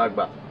bàbá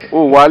àgbàlagbà. Ó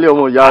wálé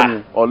ọmọ ìyá mi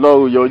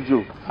Ọlọ́run yọjú.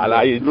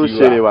 Àlàyé ló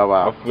ṣẹlẹ̀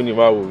bàbá. Afúnni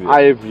máa wò mí.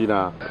 IFV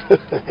náà.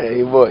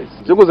 Hey boys.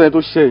 Ṣé kò sẹ́ni tó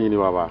ṣẹ̀yìn ni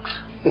bàbá?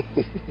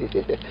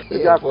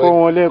 Ìjà kọ́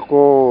wọn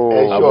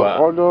lẹ́kọ̀ọ́.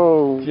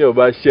 Ọlọ́run. Tí o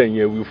bá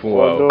ṣẹ̀yìn ẹ wí fún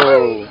wa o.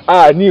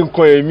 Ní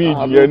nǹkan ẹ̀mí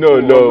ìjìyẹn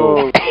náà lọ.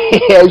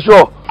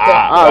 Ẹ̀ṣọ́.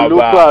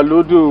 Àlòkù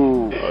àlódò.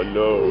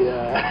 Ọlọ́run.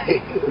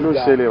 Ló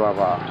ṣẹlẹ̀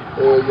bàbá.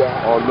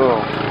 Ọlọ́run.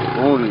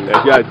 Òun rè é.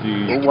 Ẹ̀jẹ̀ àti.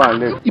 Ó wà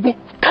lẹ́kọ̀ọ́. Ìbọn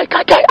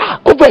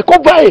káì kó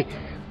bẹ́ẹ̀.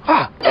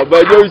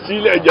 Àbájọ́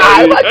òṣìlẹ̀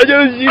jàre. Àbájọ́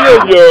òṣìlẹ̀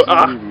jọ.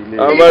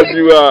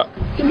 Àbájúwa.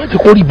 Ẹ má jẹ́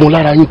kó rí ìbọn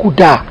lára yín kó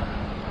dáa.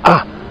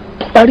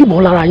 Tó bá rí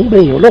ìbọn lára yín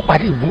bẹ́yìn ọlọ́pàá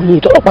lè mú yín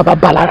tọ́lọ́pàá bá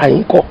bá lára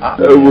yín kọ́.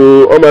 Ẹ wo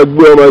ọmọ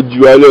gbé ọmọ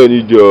ju alẹ́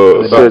níjọ.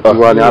 Ṣé ti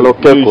wà ní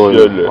alọ́kẹ́kọ̀ọ́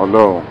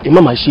Ọlọ́run. Ẹ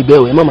má máa ṣe bẹ́ẹ̀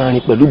o, ẹ má máa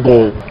rìn pẹ̀lú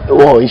bọn.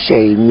 Wọ́n ń ṣe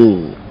èmi,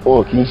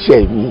 wọn kì í ṣe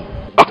èmi.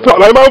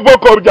 Àlàyé máa ń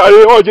fọ́kọ̀ jàre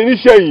ọ̀jẹ̀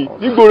níṣẹ́yìn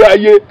nígboro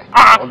ayé.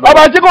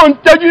 Bàbá tí kò ń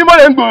tẹ́jú ní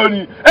mọ́lẹ̀ ń gbòòrò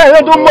ni. Ẹ̀rọ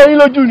tó ń mọ yín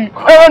lójú ni.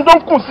 Ẹ̀rọ tó ń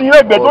kùn sí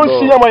ẹgbẹ́ tó ń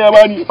ṣí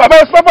yamayama ni. Bàbá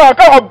ẹ sábà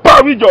káwọn bá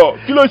mi jọ.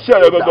 Kí ló ṣe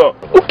ẹ̀rọ gangan?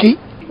 Okay,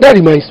 that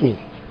reminds me.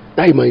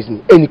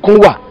 Ẹnìkan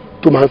wà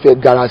tó máa ń fẹ́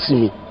gara sí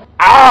mi.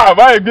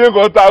 Báyìí bí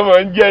nǹkan tá a mọ̀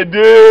ń jẹ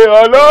dé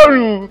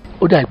Ọlọ́run.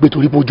 Ó dà pé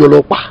torí pé ó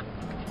jọlọ́pàá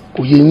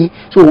kò yé yín.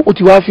 So ó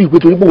ti wá fi pé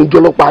torí pé òun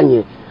jọlọ́pàá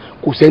yẹn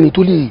kò sẹ́ni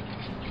tó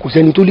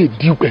lè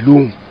díù pẹ̀lú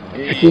òun.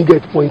 Ẹ ti ń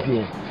get point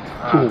yẹn.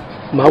 So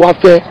màá wá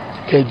fẹ́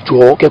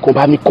kẹjọ kẹkàn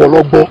bá mi kọ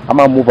lọ́gbọ́n. a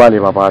máa mú balẹ̀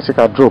bàbá ṣé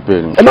ká drop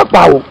ẹ̀ ni. ẹ má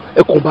pa o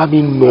ẹ kàn bá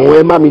mi nà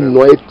ẹ má mi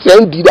nà ẹ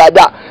tẹ́ ń di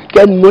dáadáa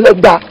kẹ́ ẹ nà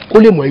lẹ́gbàá kó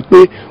lè mọ̀ pé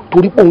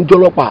torí pé òun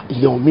jọlọ́pàá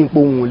ìyẹn mi pé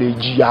òun lè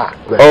jìyà.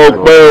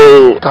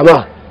 ọpẹ́ kàmá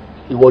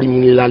ìwọ rí mi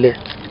ní lálẹ́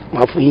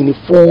máa fún yín ní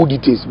full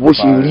details bó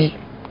ṣe rí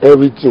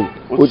everything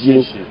ó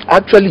ṣe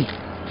actually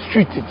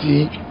street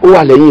tí ó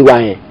wà lẹ́yìn wa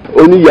yẹn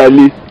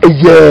oníyàlé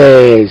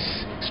yes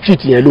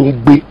street yẹn ló ń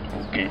gbé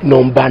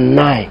number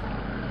 9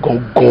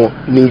 gangan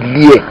ní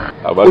ilé ẹ̀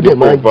ó dẹ̀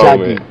máa ń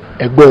jáde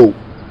ẹgbẹ́ o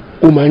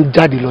ó máa ń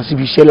jáde lọ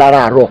síbi iṣẹ́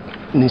láràárọ̀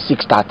ní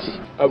 6:30.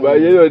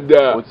 àbáyé náà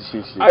dáa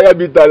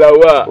ayábíta la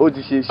wà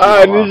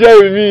níṣẹ́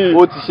mi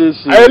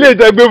ayé lè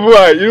tẹ́gbẹ́ fún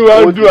wa irú wa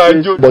ń dùn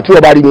àjò. bọ̀ tí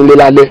wọ́n bá rí mi lé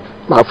lálẹ́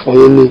máa fún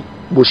yín ní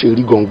bó ṣe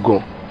rí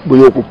gangan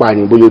bóyá ó pupa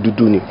ni bóyá ó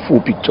dúdú ni full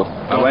picture.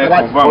 àwọn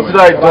ẹ̀kọ́ fún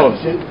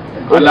àwọn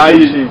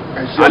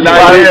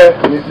aláyé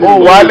ó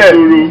wálẹ̀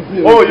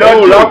ó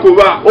yọ̀wò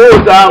lákòbá ó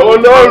ta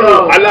ọlọ́run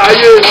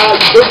aláyé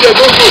ó jẹ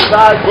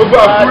gbogbo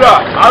àkúrà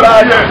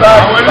àbíyẹ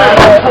àwọn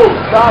ẹlẹ́yìn kò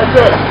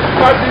sáájẹ́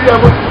káàkiri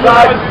ẹ̀mọ́ ti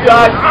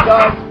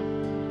sáájẹ́.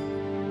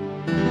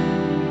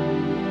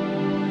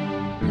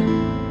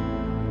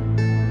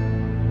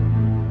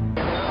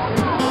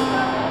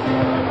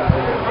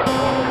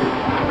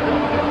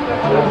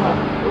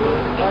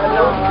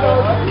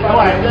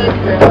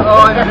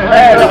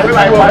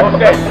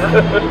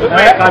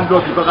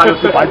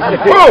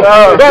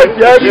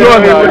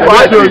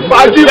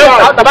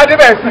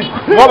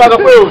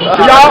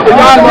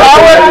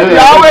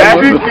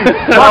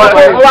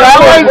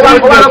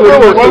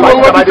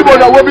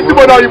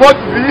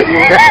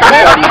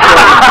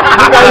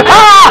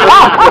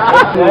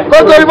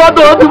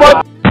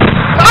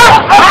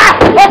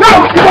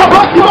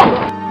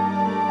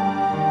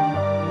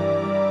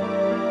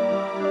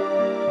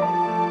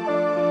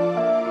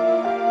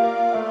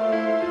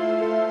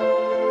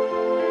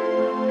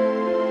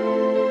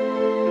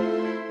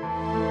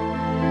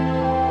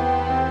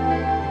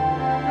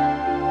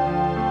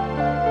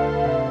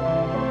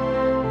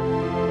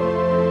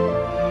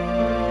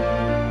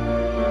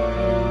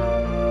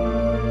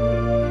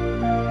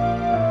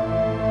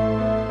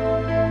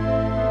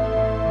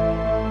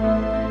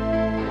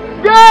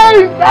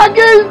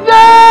 Against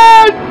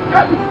that!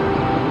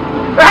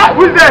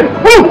 Who's that?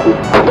 Who?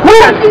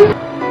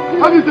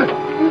 Against that?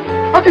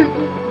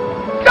 Against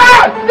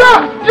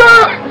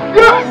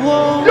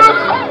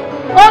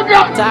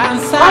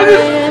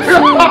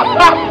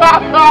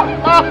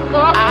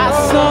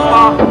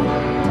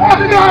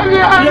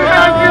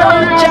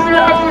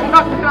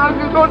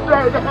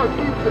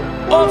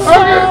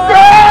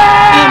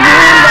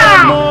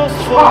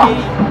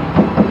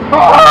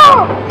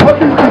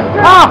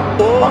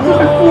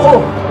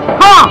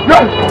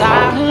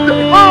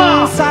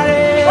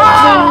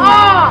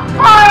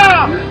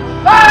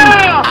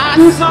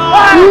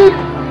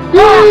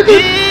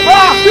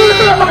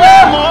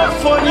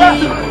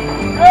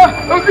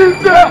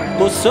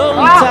kò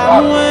sóhun tá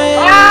a mú ẹ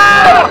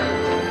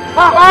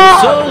kò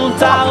sóhun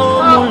tá a ó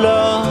mú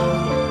lọ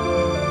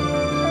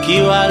kí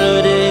wá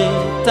lóde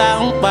tá a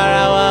ń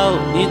para wa ò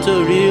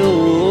nítorí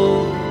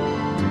owó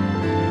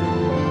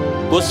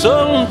kò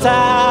sóhun tá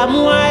a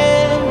mú ẹ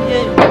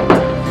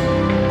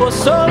kò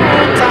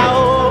sóhun tá a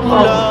ó mú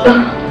lọ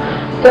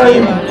kí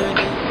wá lóde.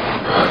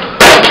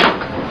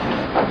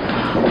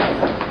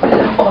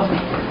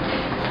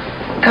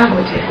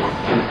 Káàbọ̀ jẹ́.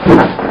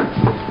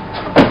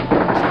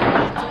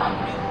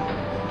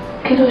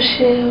 Kí ló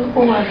ṣe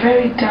ó wà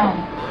very down?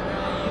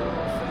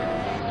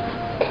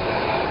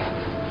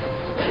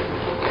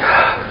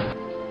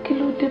 Kí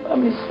ló dé bá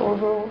mi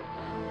sọ̀rọ̀?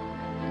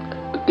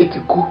 Ètì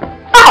kú.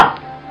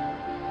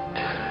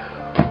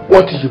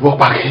 Wọ́n ti yìnbọn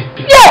pàkẹ́.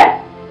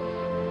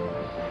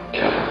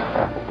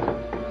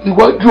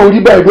 Iwájú orí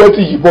báyìí wọ́n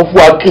ti yìnbọn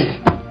fún Akin.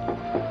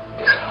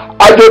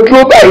 Àjọ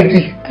dúró báyìí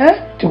di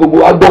tí gbogbo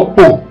wa gbọ́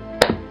pò.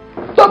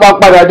 Tọ́ba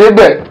padà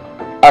débẹ̀,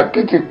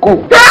 Akin ti kú.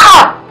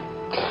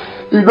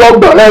 Ìlú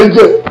ọgbàrá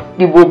ẹ̀jẹ̀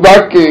ni mo bá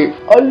ké.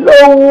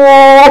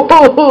 Ọlọ́wọ́.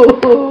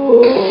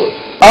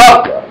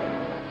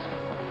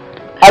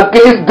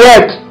 Akin is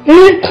dead.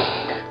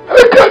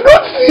 I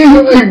cannot see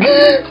him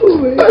again.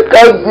 I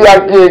can't see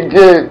Akin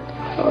again.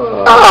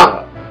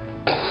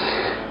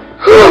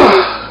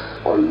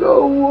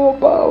 Ọlọ́wọ́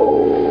bá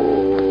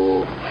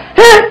o.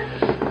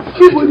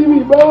 Kíbo ni mi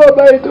bá wà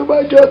báyìí tó bá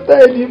jọ tá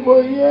ìdìbò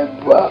yẹn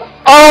bá.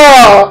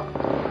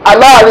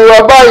 Aláàrin wa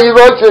báyìí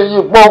rọ́ọ̀ṣẹ̀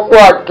yìnbọn fún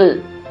Akin.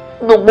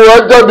 Gbogbo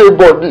ọjọ́ mi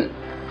bọ̀ ni.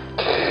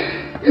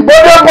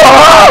 Ìbọ́dẹ̀ bọ̀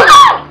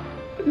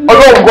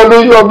Ọlọ́run kan ló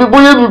yọ mí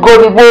bóyá mi gan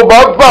ni mo bá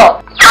bà.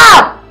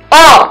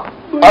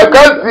 I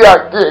can't see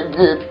Akin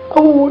again.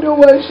 Àwọn wo ni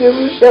wọ́n ṣe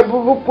irúṣẹ́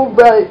burúkú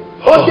báyìí?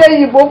 Ó jẹ́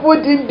ìbò fún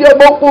dídí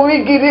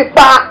ọmọkùnrin gidi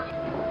pa.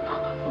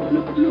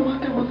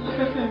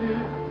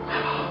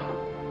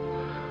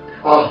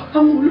 Àwọn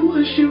olówó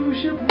ṣe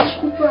irúṣẹ́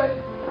burúkú báyìí.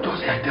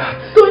 Just like that.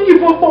 Tó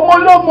yìnbọn pọmọ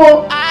lọ́mọ.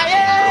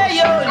 Ayé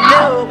yóò lé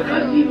o.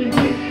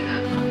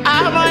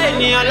 Àwọn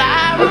ènìyàn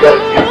láàmú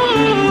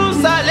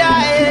sálẹ̀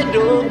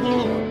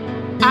àìdógún.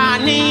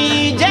 Àní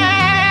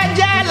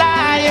jẹ́jẹ́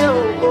láyé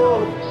ògo.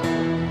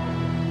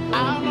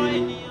 Àwọn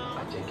ènìyàn.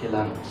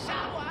 lánàá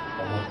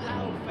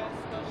ọmọkùnrin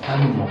ká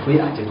ní mọ̀ pé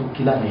àjẹ tó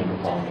kí lánàá ìlú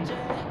fún ọmọ.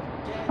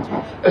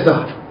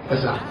 ẹ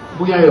sà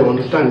bóyá ẹ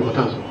understand nǹkan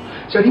tá à ń sọ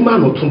ṣe rí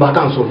màánà túnba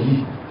tá à ń sọ yìí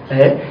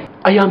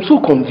I am so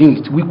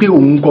convinced wípé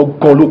òun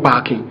gangan ló pa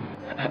Akin.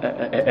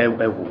 ẹ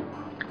wò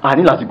a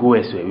ní láti go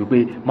ẹsẹ̀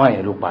wípé máa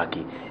yẹn ló pa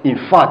Akin. In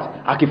fact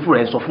Akin fúnra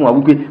ẹ sọ fún wa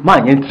wípé máa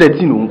yẹn ń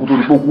tẹ́tí òun kó tó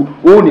ní kókó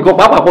òun nìkan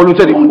pàápàá kọ́ ló ń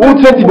tẹ́tí ó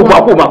ń tẹ́tí gbogbo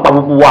àpò máa pa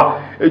gbogbo wa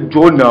ẹ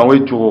jọ̀ọ́ náà ẹ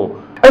jọ̀ọ́.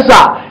 ẹ sà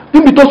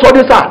níbi tó sọ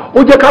dé sà ó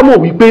jẹ́ ká mọ̀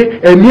wípé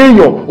ẹ̀mí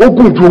èèyàn ó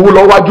gùn ju owó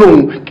lọ wájú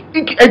òun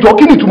ẹ jọ̀ọ́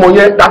kí ni ìtumọ̀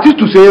yẹn that is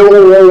to say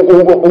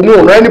òun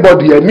ò rán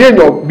anybody ẹ̀mí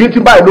èèyàn bí tí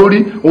báyìí lórí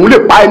òun lè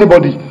pa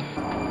anybody.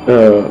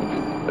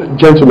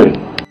 Gentlemen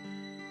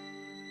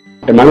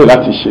ẹ máa ní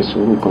láti ṣe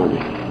sùúrù kan ni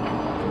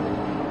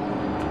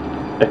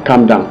ẹ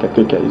calm down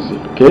take it easy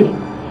okay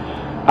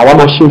àwa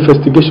máa ṣe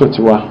investigation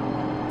tiwa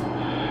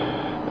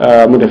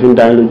mo dẹ̀ fi ń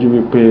dá yín lójú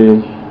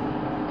wípé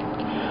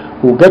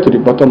we will get to the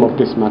bottom of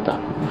this matter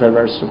very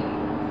very soon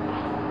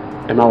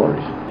ẹ má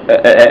worry.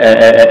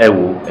 ẹ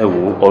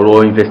wo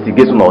ọ̀rọ̀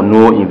investigation or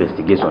no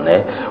investigation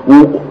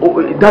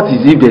that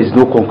is if there is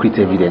no concrete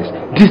evidence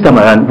this time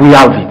around we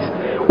have it.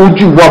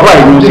 Ojú wa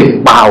báyìí ló sì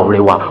pa ọ̀rẹ́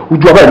wa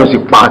ojú wa báyìí ló sì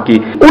pa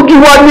Akin ojú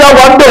wa ní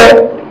àwa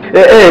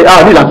bẹ́ẹ̀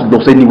a ní láti lọ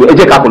sẹ́ni ìwé ẹ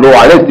jẹ́ ká kọ̀ lọ́wọ́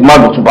arrest má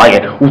lọ tún bá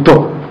yẹn ó tọ̀.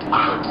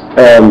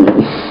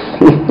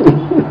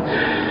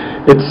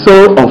 It's so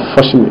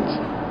unfortunate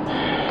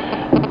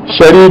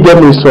ṣẹ́rí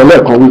gẹ́mi sọ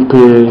lẹ́ẹ̀kan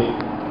wípé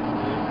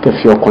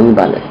kẹfì ọkàn yín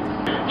balẹ̀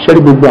ṣẹ́rí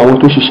gbogbo àwọn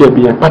tó ṣiṣẹ́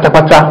ibi yẹn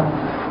pátápátá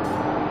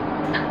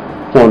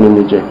wọn ò ní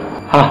mi jẹ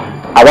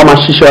àwa máa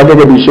ṣiṣẹ́ wa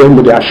gẹ́gẹ́ bí iṣẹ́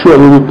mo dẹ̀ aṣọ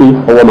ẹni wípé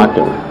ọwọ́ máa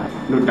tẹ̀ wọ́n.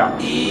 No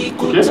doubt.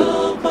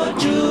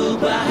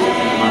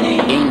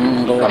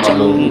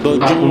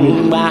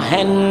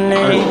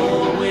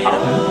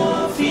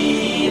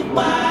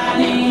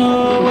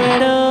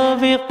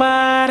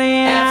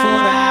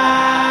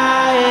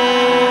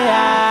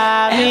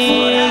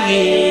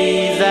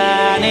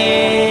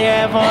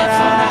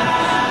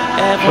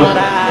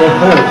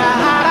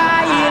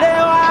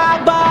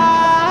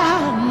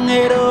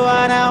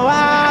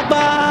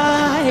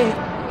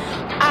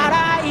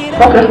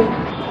 Okay.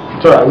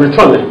 So I will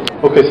return it.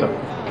 Okay, sir.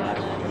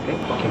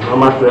 Okay,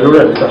 I'm after the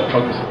rest, sir.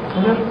 Okay, sir.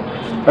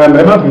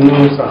 Ẹ má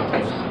bínú sà.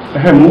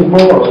 Mo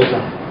gbọ́ ọ̀rọ̀ sà.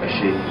 Ẹ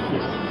ṣe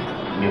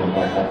mi ò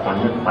mọ ọkàn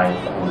nípa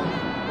ikú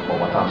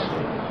ọ̀wọ́ tá a sọ.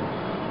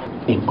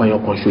 Nǹkan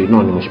ẹyọkan ṣoṣo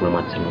náà ni mo ṣe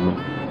máa tẹnu mọ́.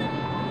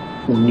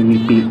 Ó ní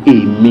wípé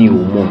èmi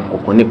ò mọ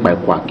ọkàn nípa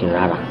ikú Akin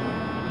rárá.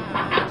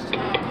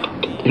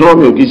 Irọ́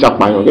mi ò kí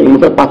ṣàpàyàn kí ni mo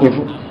fẹ́ pàkin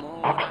fún.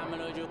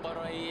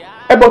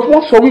 But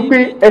wọ́n sọ wípé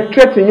ẹ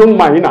threaten young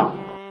man yìí náà.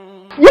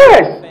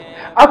 Yes!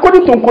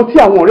 According to nǹkan tí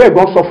àwọn ọ̀rẹ́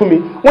ẹ̀gbọ́n sọ fún mi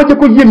wọ́n jẹ́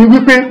kó yé mi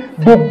wípé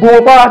gbogbo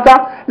pátá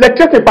lẹ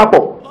threaten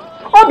papọ̀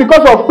all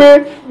because of pé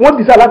wọ́n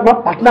decide láti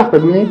máa partner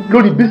pẹ̀lú yín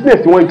lórí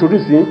business tí wọ́n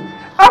introduce yín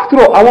after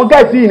all àwọn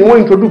guys yìí ni wọ́n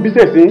introduce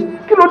business yín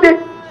kí ló dé.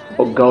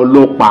 Ọ̀gá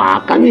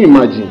ọlọ́pàá can you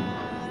imagine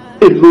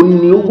èlò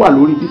ni ó wà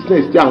lórí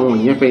business tí àwọn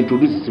èèyàn fẹ́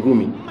introduce sí rú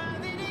mi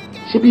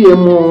ṣé bí ẹ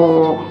mọ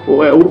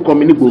orúkọ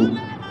mi nígboro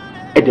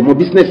ẹ̀dẹ̀ mọ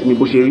business mi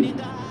bó ṣe rí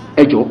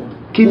ẹ jọ̀ọ́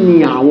kí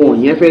ni àwọn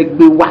èèyàn fẹ́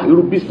gbé wá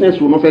irú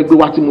business wo wọ́n fẹ́ gbé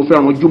wá tí mo fẹ́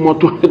ranjú mọ́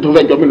tó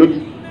fẹ́ jọ mí lójú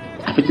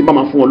àfi tí bá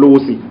máa fún wọn lówó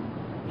sí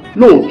i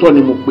lóòótọ́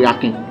ni mo pe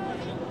Akin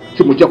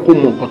tí mo jẹ́ kó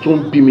mọ nǹkan tó ń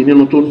bí mi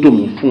nínú tó ń dùn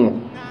mí fún wọn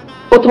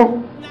ó tán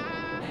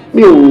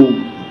mi ò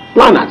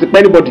plan àti pẹ́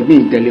anybody mi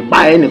ìtẹ̀lé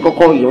pa ẹnì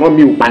kọ́kọ́ ìran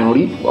mi ò pààyàn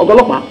rí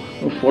ọgọ́lọ́pàá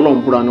mo fọ́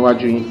Ọlọ́run búra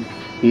níwájú yín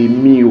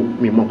èmi ò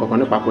mi mọ nǹkan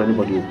nípa pẹ́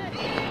anybody o.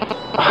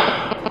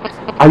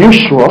 Are you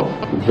sure?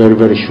 Very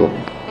very sure.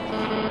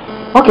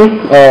 Okay,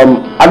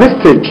 at this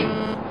stage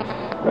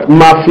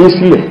máa fi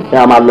sílẹ̀ ẹ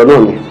a máa lọ náà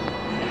ni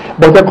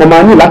but ẹ kàn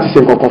máa ní láti ṣe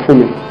nǹkan kan fún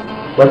mi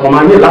ẹ kàn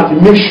máa ní láti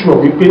make sure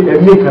wípé ẹ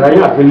make ara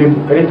yín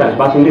available anytime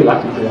bá tún lè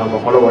láti ṣe àwọn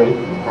kan lọ́wọ́ yín.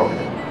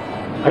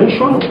 Are you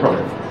sure? No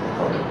problem.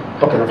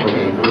 Okay, no problem.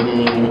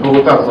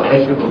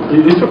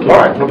 It's okay. All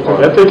right, no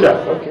problem. Let's take care.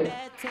 Okay.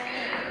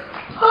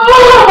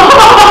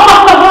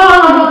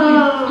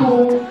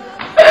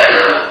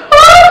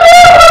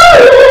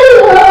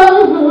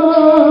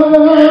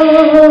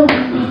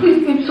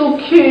 It's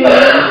okay.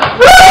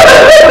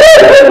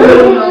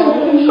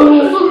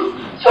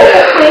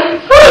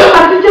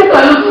 Àti jẹ́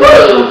pẹ̀lú tí ó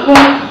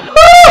ṣùgbọ́n.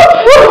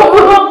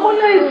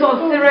 Ọkùnrin ìsàn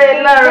sí rẹ̀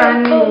lára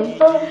ni.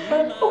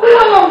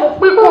 Ọkùnrin náà mọ̀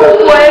pé kò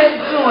wọ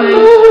ẹ̀sùn ẹ̀.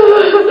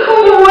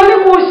 Ọmọ wọn ní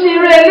kò ṣe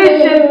rẹ̀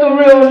léṣe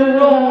torí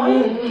Ọlọ́run.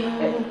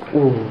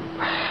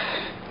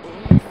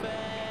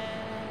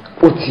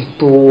 Ó ti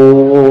tó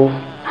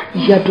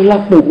Ìyá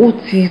Dọlápọ̀ ó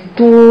ti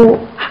tó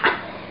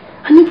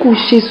a ní kò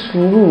ṣe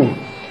sùúrù.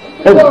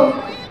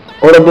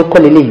 Ọ̀rọ̀ bẹ́ẹ̀ kọ́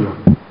lélẹ́yìí o.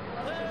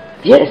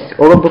 Yes,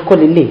 ọ̀rọ̀ bẹ́ẹ̀ kọ́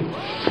lélẹ́yìí.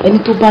 Ẹni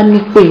tó bá ní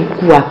pé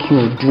ikú Akin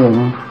ò dùn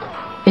òun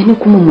ẹni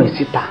kú mọ̀mọ́ ẹ̀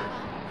síta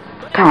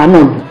káwa náà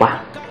lù pa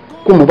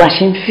kó mo bá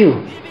ṣe ń fì ó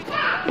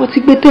bó ti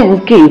gbé tẹ̀ ń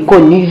ké ikọ̀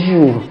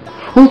níyù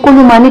òun kọ́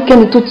ló máa ní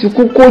kẹ́ni tó ti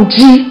kú kó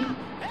jí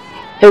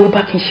ẹrú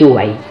bá kí n ṣe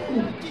wáyé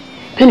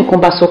tẹ́nìkan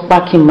bá sọ pé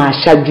kí n máa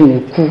ṣáájú mi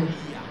kú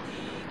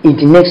in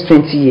the next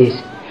 20 years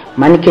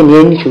máa ní kẹ́ni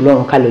ẹ níṣó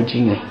lọ́rùn ká lọ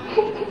jiyàn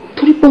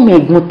torí pé ọmọ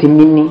ẹ̀gbọ́n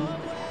tèmi ní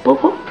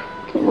bọ́bọ́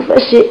kí mo fẹ́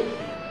ṣe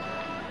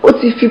ó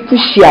ti fi kú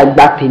ṣe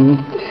àgbà tèmi.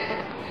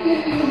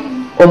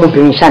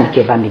 Ọmọbìnrin ṣáà ní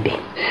kẹ́ bá mi bẹ̀.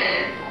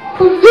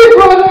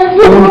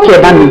 Òun ní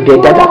kẹ́ bá mi bẹ̀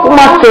dáadáa kó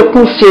má fẹ́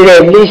kún ṣe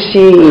rẹ̀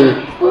léṣe.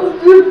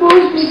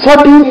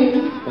 Sudden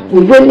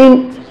wailing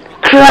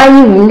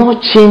crying will not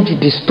change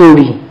the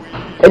story.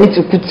 Ẹni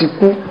tí kú ti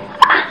kú.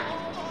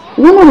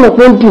 Wọ́n náà mọ̀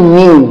pé ń dùn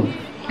mí.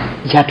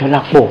 Ìyá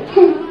Dọ́lápọ̀,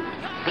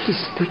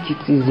 please take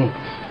it easy.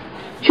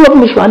 Ṣé ọkùnrin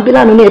mi ṣùgbọ́n bí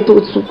lánàá ní ètò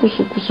sunkún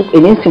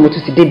èmi ń sìn mo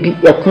tún ti débi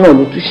ẹkún náà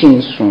ló tún ṣe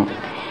ń sùn.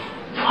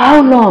 For how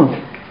long?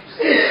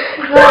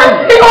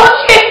 Láti ó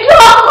ṣe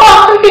jọ́kọ̀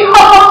mi ọ́.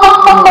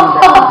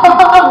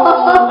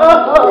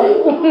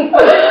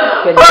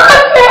 Ó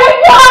ṣe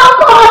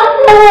jọ́kọ̀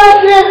mi ó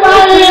ṣe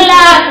báyìí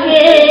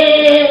láti.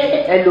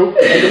 Hello.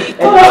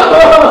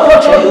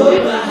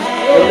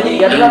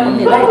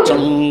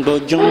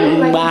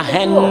 Jumba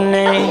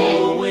henne.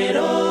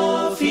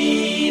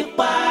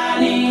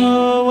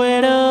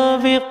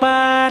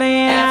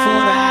 Everybody,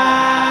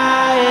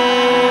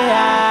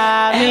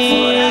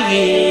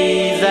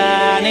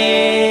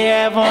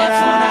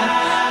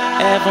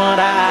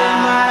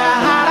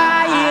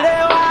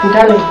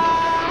 Darling,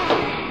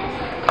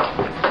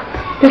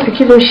 Pepe,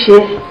 kí ló ṣe?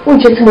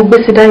 Oúnjẹ tí mo gbé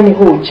sí dining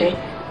hall jẹ.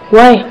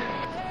 Why?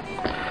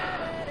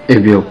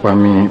 Ebi ò pa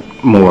mí,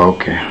 mo wà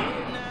okay.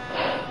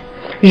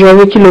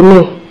 Yọrí kí ló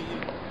mean?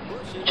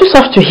 Just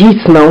have to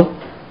eat now.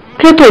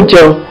 Kí ló tó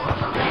jẹun?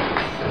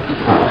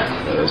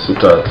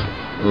 Sweetheart,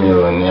 mi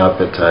ò ní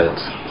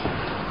appetite.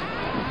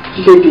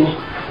 Baby,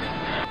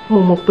 mo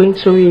mọ̀ pé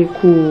nítorí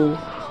ikú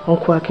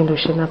Uncle Akindo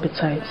ṣe ní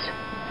appetite.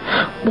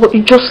 But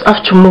you just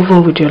have to move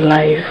on with your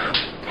life.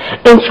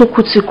 And so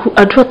kú ti kú,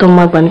 àdúrà tó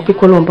máa gbà ní pé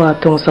kọ́lọ́run bá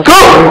àtẹ̀wọ̀n sáfẹ́.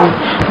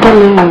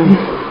 Darling,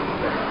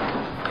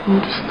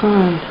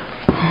 understand.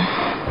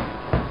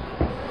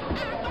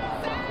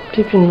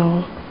 Baby,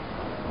 no.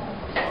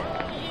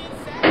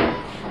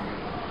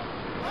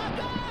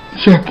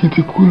 Ṣé Akin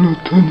ti kú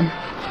lóòótọ́ ni?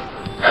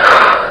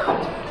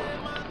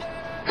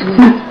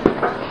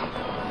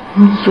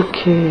 It's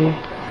okay.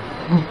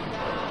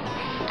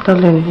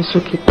 Darling, it's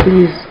okay,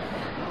 please.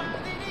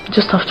 You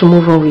just have to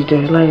move on with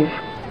your life.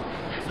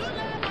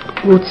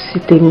 Go to see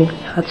me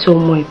at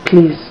some point,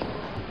 please.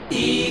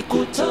 Please.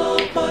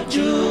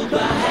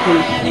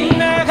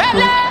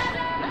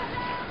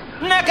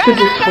 Do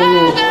this for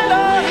me.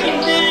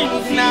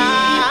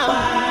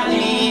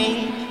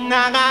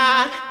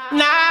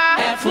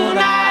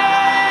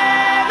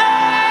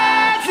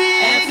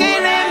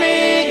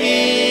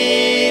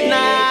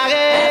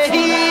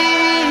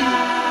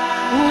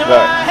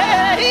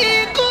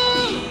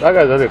 That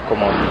guy doesn't come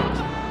out.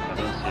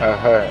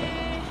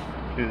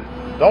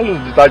 Don't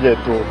lose the target,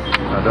 too.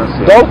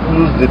 Don't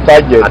lose the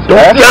target. I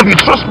don't care if you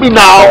trust me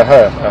now.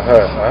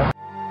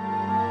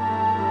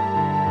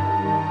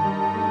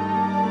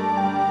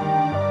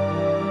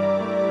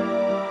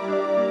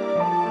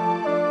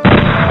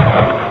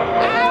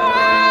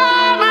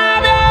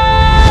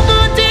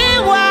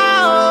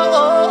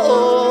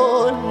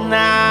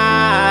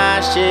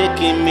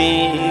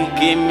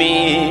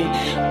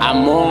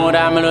 Amor,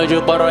 amelo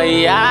yo por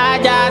ya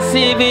ya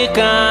si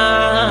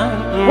bican.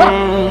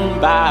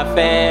 Ba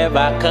fe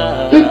ba ka.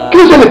 Kí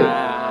ló ṣẹlẹ̀?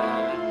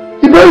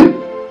 Ibrahim.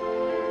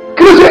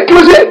 Kí ló ṣe?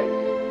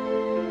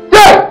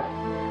 Yeah.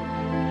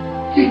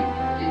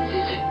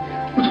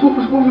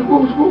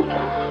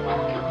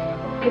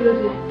 Kí ló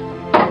dé?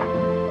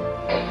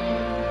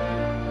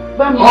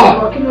 Bá mi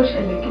sọ̀rọ̀, kí ló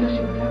ṣẹlẹ̀?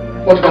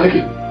 Wọ́n ti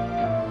palékè.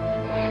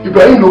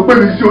 Ibrahim ló pè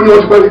mí sí oní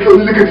wọ́n ti palékè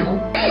onílékè ti kú.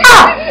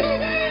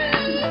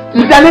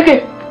 Ìdálékè.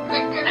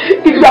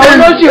 Ìgbà wo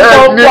ló ṣe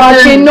pọ̀pọ̀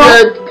Akiná?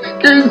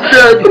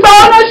 Ìgbà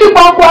wo ló ṣe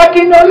pọ̀pọ̀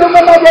Akiná ló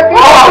máa jẹ́ kí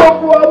wọ́n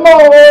pọ̀pọ̀ ọmọ o?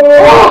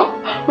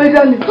 My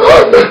darling,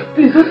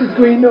 please, what is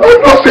going on?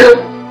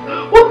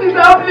 What is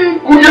happening?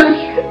 What is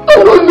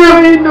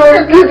going on?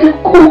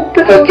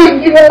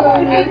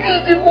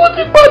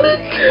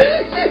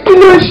 Kí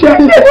ló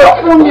ṣẹlẹ̀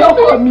fún mi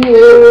ọkọ mi o?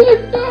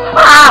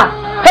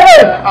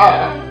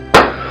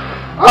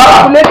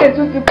 Ìdálékè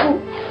tún ti kú.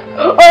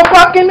 Ọkọ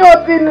Akiná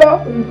ti lọ.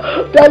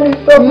 Tẹ́lí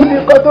sọ fún mi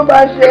kan tó bá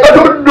ṣe. I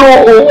don't know.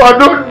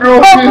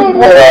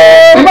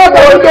 Má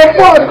bàa ń lọ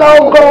fún ọ̀gá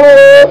ọkọ o.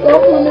 Sọ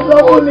fún mi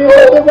kan tó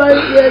bá ṣe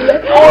ẹ̀yẹ.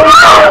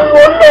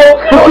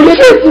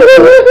 Ìdálékè ti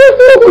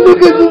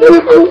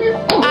kú.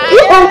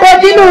 Ọkọ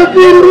Akiná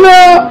ti lọ.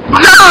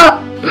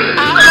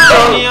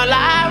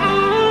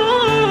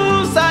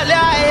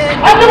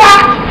 Ọtúbà!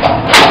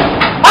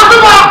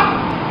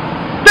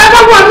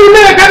 Dẹ́gbẹ́ wà ní ilé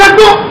ìkẹ́kẹ́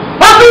tó.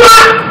 Ọtúbà!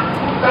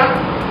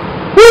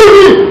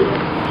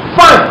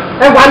 Fine,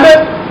 ẹ wà lé.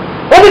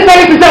 Ó ní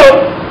sẹ́yìn ti jẹ́ o.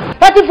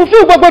 Ẹ ti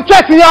fulfill gbogbo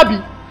threat ní àbí.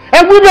 Ẹ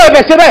wí bẹ́ẹ̀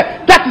bẹ̀ ṣe bẹ́ẹ̀,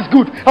 that is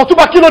good.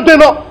 Ọ̀túnba kí ló dé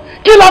náà?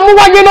 Kí la mú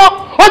wáyé náà?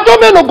 Ọjọ́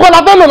mélòó gan la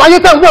fẹ́ lò láyé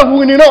tẹ̀ ń wẹ̀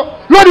wúni náà?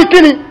 Lórí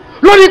kíni?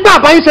 Lórí pé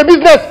àbáyé ṣe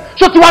business,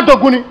 ṣó ti wá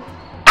dọ̀gun ni?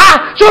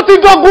 Ṣó ti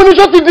dọ̀gun ni?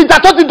 Ṣó ti dìjà?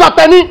 Ṣó ti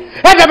dọ̀tẹ̀ ni?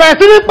 Ẹ dẹ̀ bẹ̀rẹ̀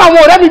sí ní pa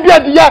àwọn ọ̀rẹ́ mi bí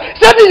ẹ̀dìyẹ.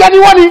 Ṣé ẹ̀dìyẹ ni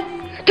wọ́n ni?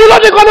 Kí ló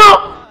dé gan náà?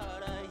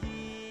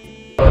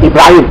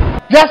 Ibrahim.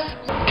 Yes.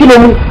 Kí ló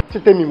mú? Ti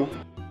tèmi mu.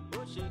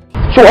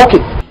 Ṣé wọ́n kì?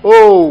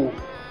 Oh.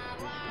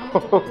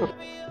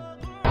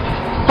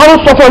 Wọ́n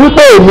sọ fún mi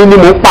pé èmi ni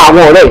mò ń pa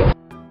àwọn ọ̀rẹ́.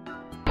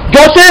 Jọ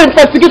jọ ṣe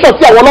investigation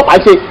tí àwọn ọlọ́pàá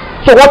ṣe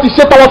so wọ́n ti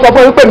ṣe tọ́wọ́ sọ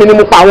fún mi pé mi ni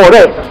mo pa àwọn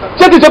ọ̀rẹ́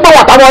ṣé kì í ṣe pé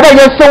wà táwọn ọ̀rẹ́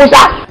yẹn ń ṣéun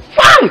ṣá.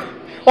 fine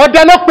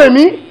ọ̀dẹ náà pè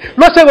mí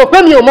ló ṣe rò pé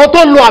mi ò mọ tó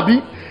ń lo àbí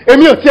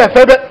èmi ò tiẹ̀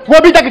fẹ́ bẹ́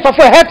wọ́n bí jẹ́ kí n sọ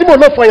fún ẹ tí mo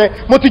lò fọ yẹn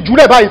mo ti jù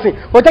lẹ̀ báyìí sìn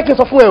wọ́n jẹ́ kí n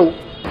sọ fún ẹ o.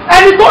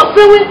 ẹni tó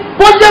síwí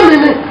bó jẹ́ mi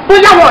ni bó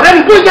yá wọ̀ ọ̀rẹ́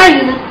mi bó yá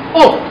yìí ni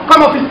o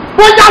kọ́mọ fi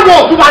bó yá wọ̀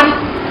ọ̀tún bá ní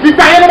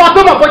ìgbà yẹn ni wọ́n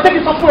tó mọ̀ bó jẹ́ kí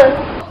n sọ fún ẹ.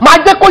 màá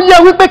jẹ́ kó yẹ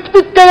wípé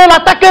kékeré la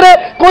tákéré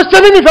kò ṣe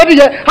ní nífẹ̀ẹ́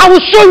nìyẹn I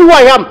will show you who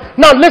I am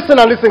now listen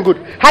and listen good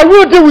I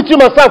will deal with you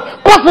myself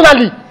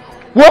personally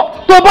wo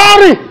tó bá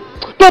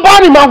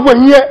rìn máa wọ̀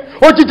ẹ̀yìn ẹ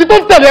òjijì tó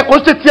ń tẹ̀lé ẹ kò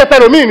ń ṣe tiẹ̀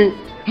tẹ̀lé mi ni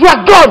you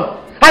are gone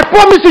I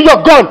promise you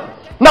you're gone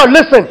now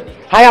listen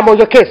I am on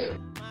your case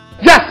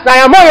yes I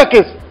am on your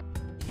case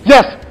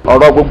yes.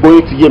 ọ̀rọ̀ gbogbo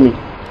yín ti yé mi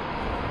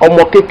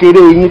ọmọ kékeré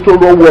yín tó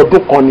lọ́wọ́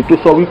ọdún kan ni tó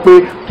sọ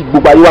wípé kí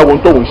gbogbo ayé wá wọn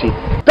tó ń ṣe.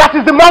 that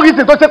is the more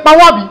reason tó ṣe pa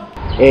wá bí.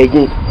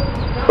 ẹ̀yin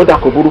ó dà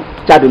kó burú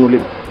jáde nulẹ̀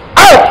mi.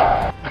 out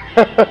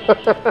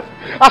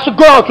I should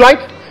go out right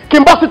kí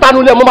n bọ́ síta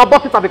nulẹ̀ mo máa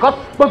bọ́ síta because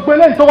gbogbo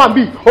eléyìí tó wà ń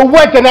bì owó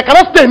ẹ̀jẹ̀ ní I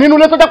cannot stay nínú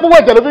ilé tó jẹ́ pé owó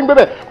ẹ̀jẹ̀ ló fi ń gbé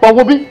bẹ̀ pọ̀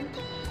wo bí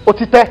o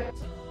ti tẹ́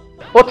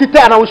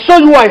and I will show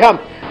you who I am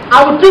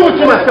I will deal with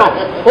you myself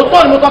o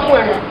tọ́ ni mo sọ fún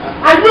ẹ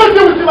I will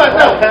deal with you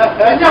myself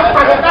ẹ̀yin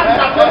àpàgẹ́ láti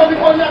ṣàtúnṣe lórí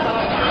kọ́ ní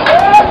àgbàlá.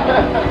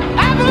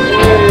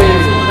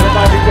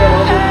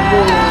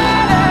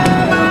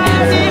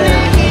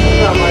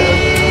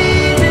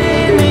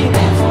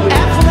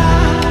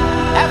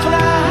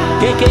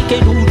 Kékéké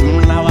dúdú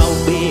la wa ò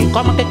gbé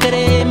kọ́mọ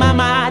kékeré má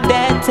má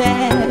dẹ́tẹ̀.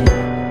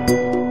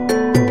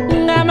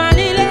 Ngàmà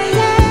nílé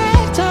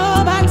tó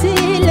bá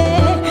tilẹ̀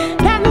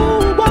lẹ́nu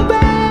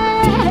gbọ́gbẹ́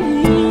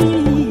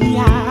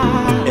ìyá.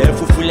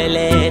 Ẹ̀fúfú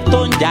lẹ̀lẹ̀ tó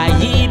ń jà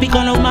yìí bí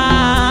kan ló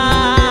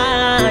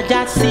máa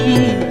já sí.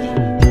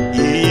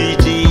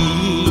 Ìjì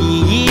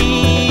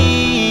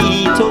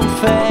yìí tó ń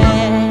fẹ́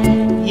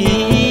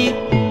yìí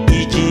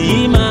ìjì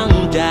yìí máa ń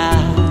jà.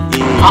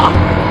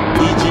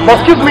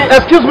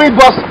 Excuse me,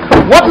 boss.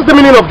 What is the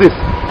meaning of this?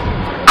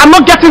 I'm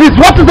not getting this.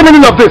 What is the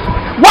meaning of this?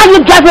 Why are you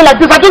driving like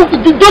this?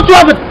 Don't you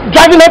have a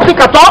driving ethic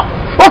at all?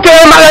 Okay,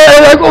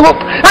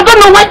 I don't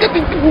know why.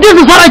 This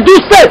is what I do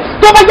say.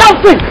 So my young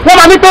thing, when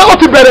I need to look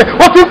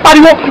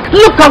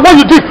at what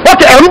you did.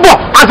 Okay,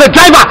 as a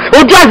driver,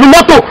 or drive a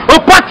motor, or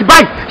park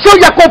bike. Show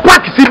your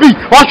park CB,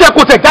 or show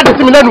your take that at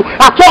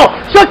all.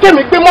 Show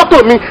me the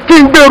motor me,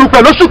 King Beru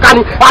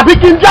Peloshukani, I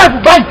begin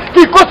drive bike,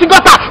 King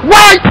Kosigota.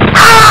 Why?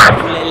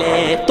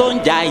 Tó ń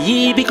jà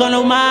yìí bí kan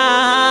ló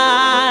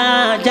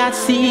máa já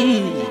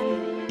sí.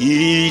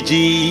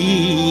 Ìjì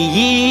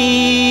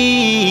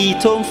yìí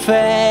tó ń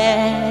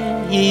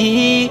fẹ́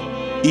yìí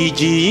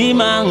ìjì yìí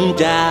máa ń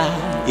jà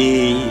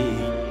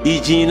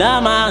ìjì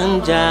náà máa ń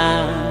jà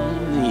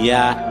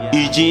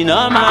ìjì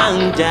náà máa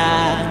ń jà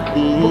ó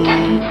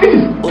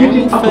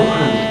ń fẹ́.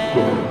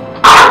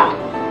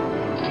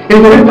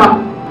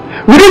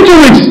 Within 2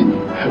 weeks,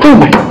 oh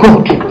my God,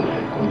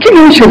 kí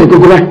ló ń ṣẹlẹ̀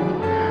gbogbo láì?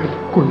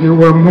 Kò yé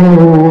wa mọ́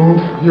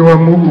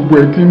gbogbo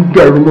ẹ̀ tí ń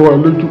dàrú mọ́ wa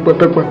lójú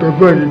pátápátá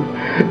báyìí.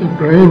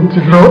 Ibrahim ti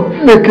lọ,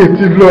 Lékè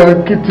ti lọ,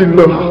 Akí ti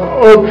lọ.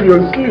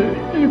 Obviously,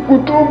 ikú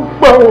tó ń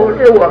pa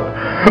ọ̀rẹ́ wa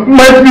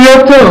might be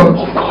your turn.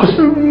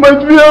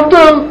 Might be your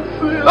turn.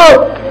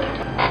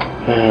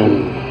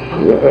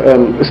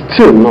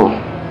 Still no.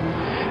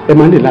 Ẹ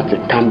máa ní láti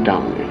calm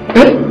down.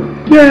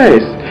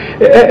 Yes.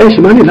 Ẹ ṣì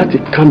máa ní láti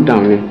calm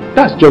down.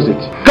 That's just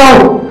it.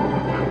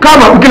 Calm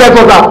and kill us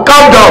all.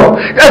 Calm down.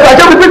 Yes, I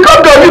just say calm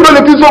down. You know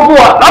the things so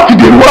far. After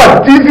the war,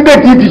 this is the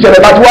teacher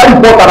that you are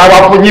report and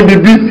our for you,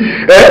 baby.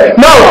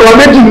 Now our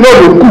meeting no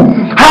look.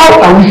 How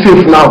are we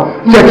safe now?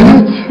 Yes,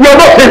 we are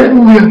not safe.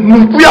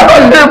 We are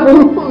not safe.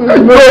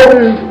 No.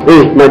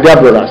 Hey, my dear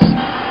brothers.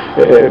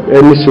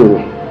 Mister,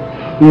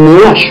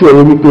 may I assure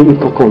you that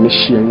you can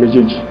share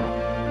message.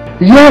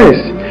 Yes,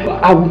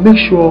 I will make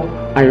sure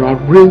I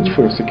arrange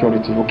for your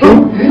security. Okay?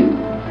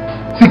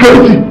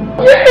 Security.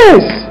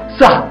 Yes,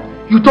 sir.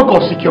 You talk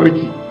of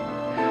security.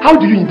 How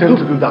do you intend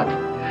to do that?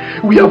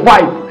 We are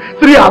 5,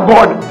 3 are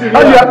gone.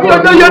 And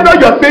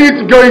you're saying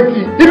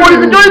security. If the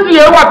security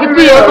here, what if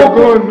 3 are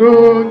gone?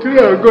 No, 3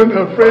 are gone.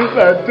 Our friends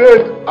are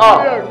dead. 3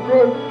 are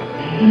gone.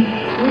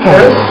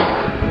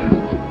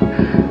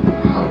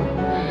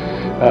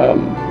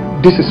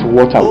 This is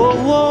what I would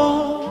do.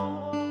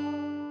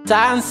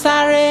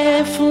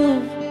 Tansare fún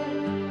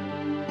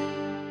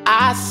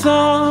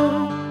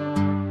asán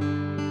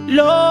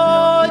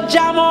ló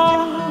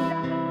jámọ́.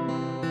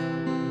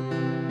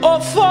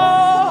 Òfò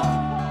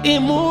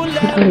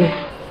ìmúlẹ̀.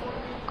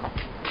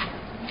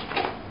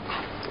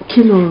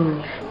 Kí ló rò?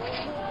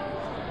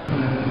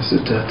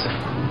 Sweetheart,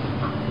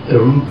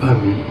 ẹ̀rù ń bà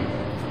mí.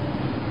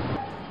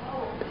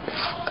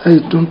 I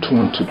don't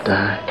want to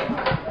die.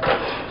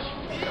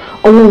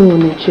 Ọlọ́run ò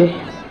ní jẹ́.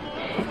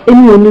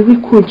 Èmi ò ní rí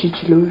kú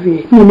òjijì lórí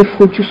ẹ̀. Mi ò ní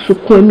fojú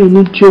sunkún ẹ̀mí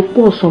ní di opó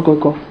ọ̀sán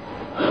gangan.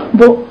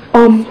 But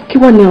kí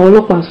wá ni àwọn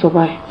ọlọ́pàá ń sọ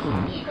báyìí?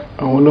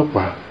 Àwọn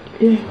ọlọ́pàá?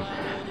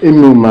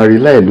 Èmi ò mà rí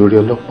láì lórí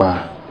ọlọ́pàá.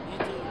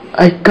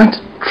 I can't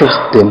trust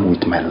them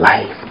with my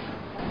life.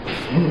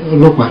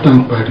 Ọlọ́pàá tá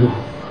ń pariwo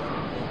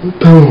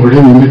táwọn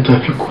ọ̀rẹ́ mi mẹ́ta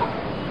fi kú.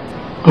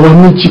 Àwa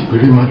méjì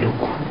péré máa lọ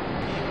kú.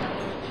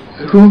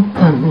 don't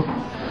panic.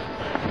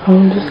 I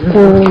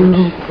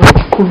understand.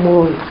 Come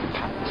on.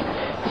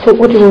 So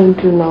what do you want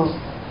to do now?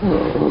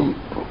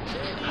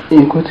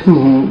 Nǹkan tí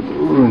mo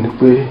rò ni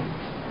pé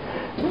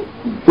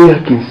bóyá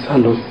kí n sá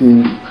lọ sí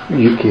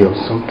UK or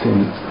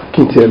something,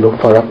 kí n tiẹ̀ lọ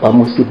fara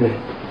pamọ́ síbẹ̀.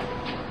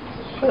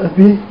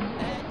 Àbí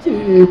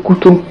ikú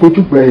tó ń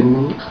pojú gba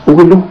ẹni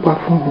owó ló ń pa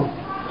fún mi.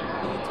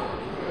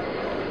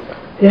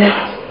 Yeah,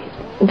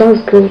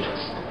 that's good.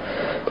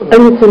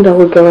 Anything that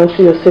will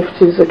guarantee your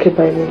safety is okay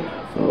by me.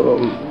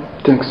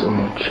 Thanks so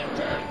much.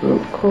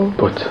 Cool.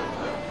 But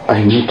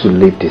I need to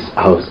leave this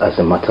house as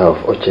a matter of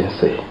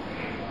urgency.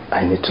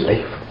 I need to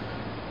leave.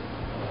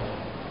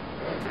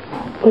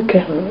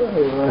 Okay.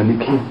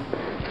 Aniki,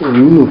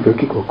 you know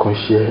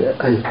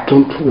I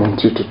don't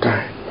want you to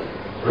die.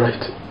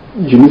 Right?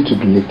 You need to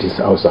leave this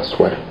house as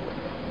well.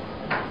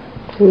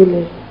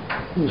 Really?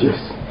 Yes.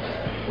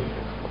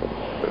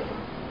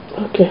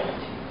 Okay.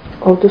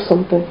 I'll do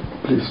something.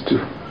 Please do.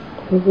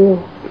 I will.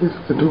 Please,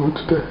 I don't want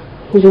to die.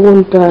 You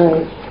won't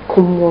die.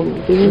 Come on.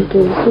 You won't die.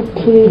 It's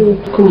okay.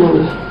 Come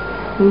on.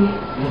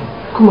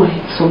 Come on,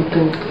 eat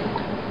something.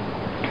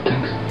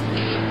 Thanks.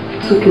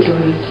 It's okay,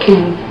 darling.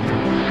 Come on.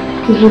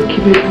 It's okay,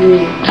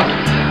 baby.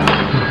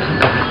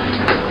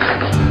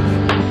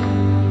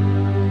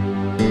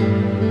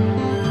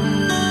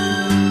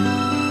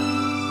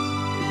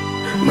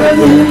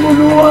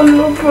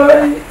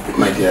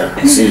 My dear,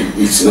 see,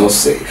 it's not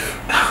safe.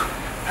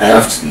 I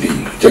have to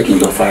leave. Checking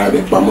your fire,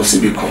 but must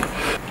be come.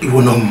 You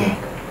will no more.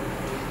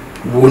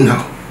 You will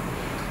now.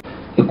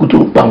 You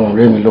couldn't power on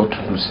Remy Lord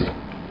to see.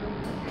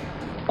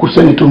 Could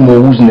send it to more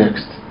who's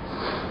next.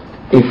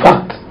 In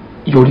fact,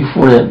 your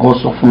referral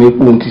goes off me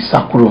won't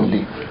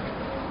only.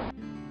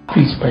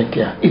 Please, my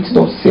dear, it's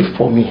not safe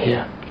for me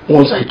here.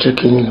 Once I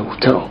check in the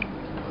hotel,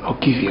 I'll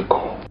give you a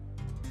call.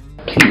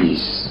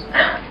 Please.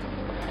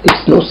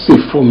 It's not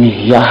safe for me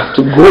here. I have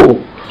to go.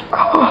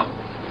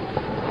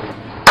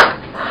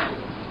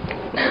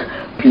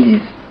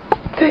 Please,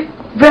 take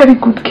very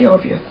good care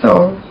of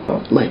yourself.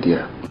 My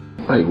dear,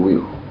 I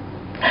will.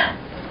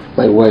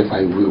 My wife,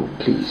 I will.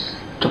 Please,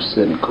 just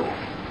let me go.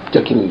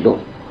 Check in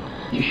alone.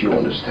 You should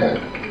understand.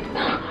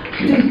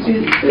 Please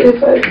be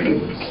safe, I beg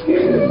you.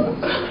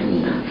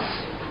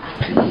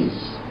 Please.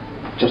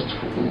 Just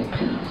for me,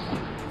 please.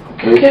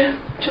 Okay? Okay,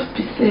 just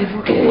be safe,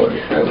 okay? Don't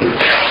worry, I will.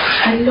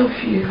 I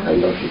love you. I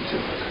love you too.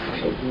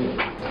 I love you.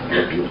 I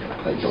love you.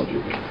 I love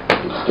you.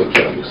 Please take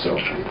care of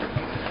yourself.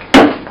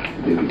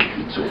 Baby,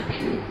 it's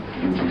okay.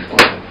 You'll be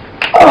fine.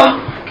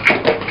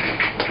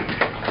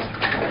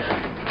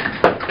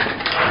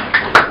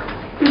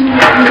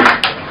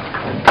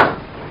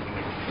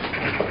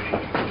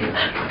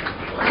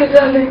 Okay,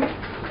 darling.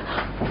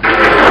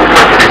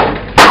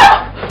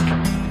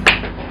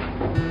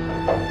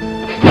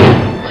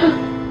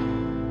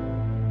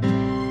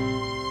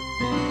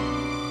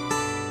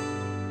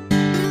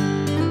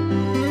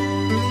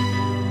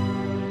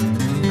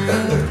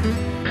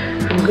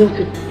 I'm going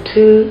to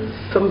do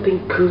something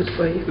good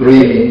for you.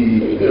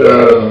 Really?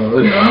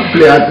 I'll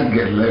play hard to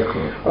get like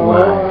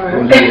why?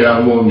 Only your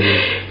mommy.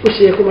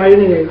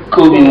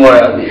 Cool me more,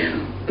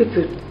 It's a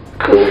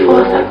cool.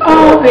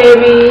 Oh,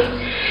 baby.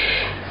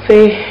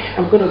 Say,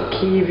 I'm gonna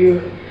give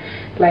you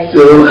like so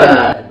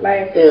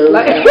like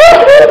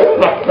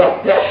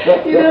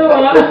you know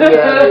what?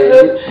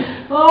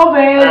 Oh,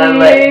 baby.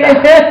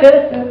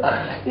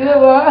 You know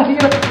what?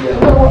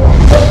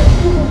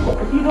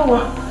 You know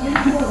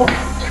what?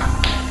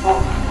 Oh,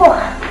 fuck.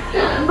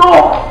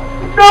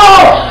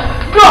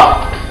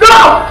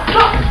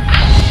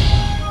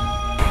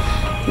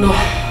 No!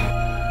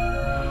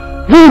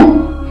 Who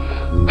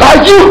are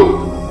you?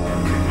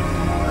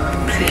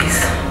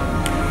 Please,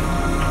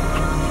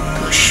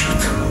 don't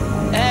shoot.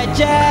 Ẹ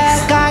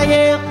jẹ́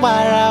káyé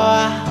para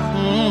wa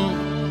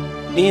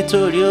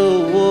nítorí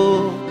owó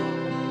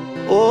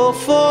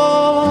òfò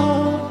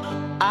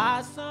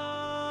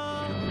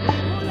asán.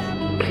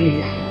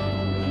 Please,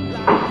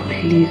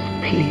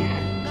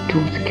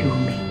 don't kill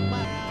me.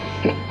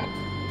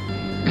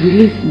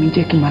 Release me,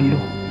 jẹ́ kí n máa lọ.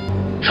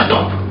 Shut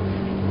up.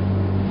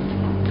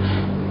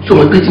 Ṣé o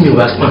mọ̀ pé tí mi ò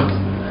bá smart?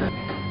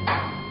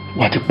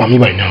 Wà á ti pa mí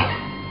by now.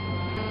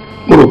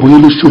 Mo rò bóyá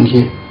olóṣù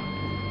nìyẹn.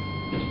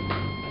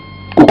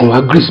 Kò kàn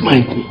wá grease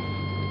mind mi.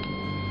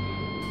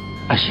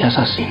 Àṣé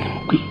assassin ni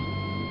mo gbé.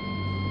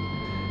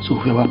 So o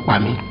fẹ́ wá pa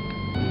mí.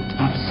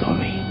 I'm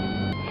sorry.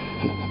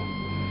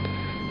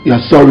 You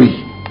are sorry.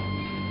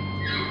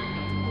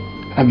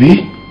 Àbí?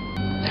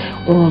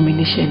 Ó rán mi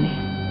níṣẹ́ ni.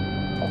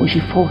 Kò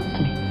ṣe fault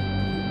mi.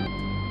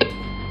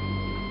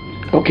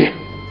 Okay.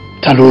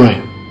 Ta ló rán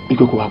ẹ? Ní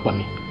kókó wá pa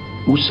mí.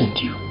 Who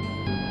sent you?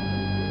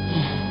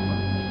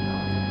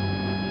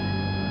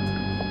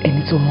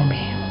 Ẹni tó mọ̀ mi.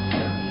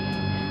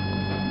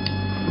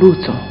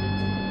 Lóòótọ́,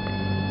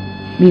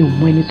 mi ò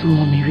mọ ẹni tó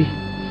mọ̀ mi rí.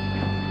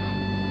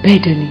 Bẹ́ẹ̀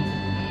dẹ̀ ni,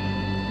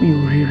 mi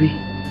ò rí rí.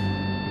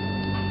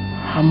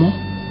 Àmọ́,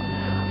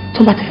 tó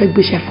bá ti fẹ́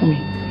gbéṣẹ́ fún mi,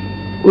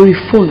 orí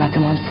fóònù láti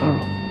máa ń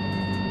sọ̀rọ̀.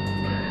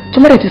 Tó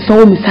bá dẹ̀ ti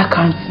sanwó mi sí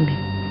àkáǹtì mi,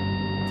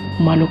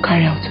 mo máa lọ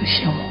carry out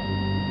iṣẹ́ wọn.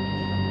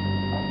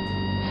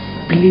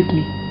 Believe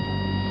me,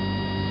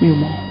 Mi ò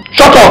mọ̀.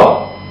 Shut up!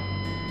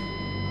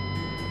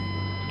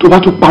 Tó bá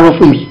tún parọ́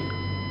fún mi,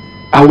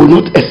 I will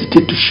not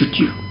hesitate to shoot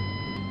you.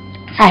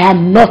 I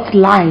am not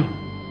lying.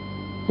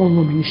 Wọ́n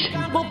rán mi níṣẹ́.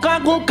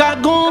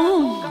 Kagun,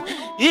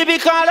 ibi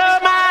kan ló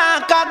máa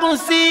kagun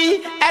sí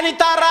ẹni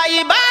tọrọ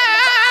yìí bá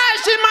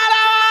ṣì máa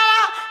lọ.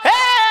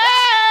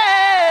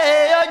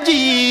 Ó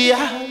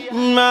jìyà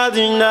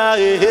Madina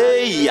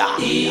èyà.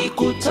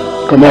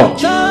 Come on.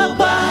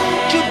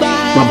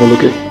 Má bọ̀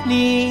lókè.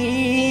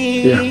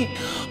 Yeah.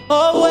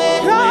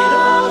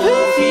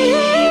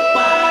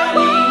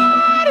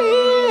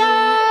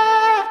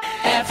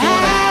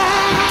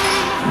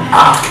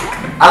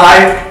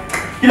 Alaye,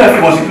 kí lẹ fi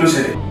wọ́n sí kí ló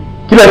ṣẹlẹ̀?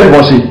 Kí lẹ fi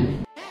wọ́n sí?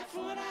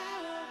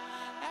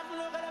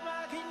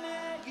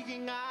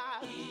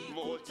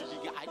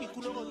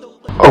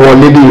 Ọwọ́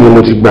lédè yìí ni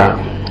mo ti gbà,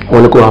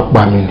 wọ́n ní kó wá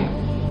pa mí ni.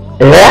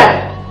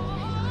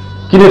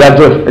 Kí ni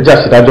ìdájọ́ ẹ̀? Ẹ jẹ́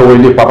àṣìdájọ́ wọ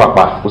ilé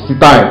pápápá, kò sí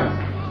táìm.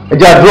 Ẹ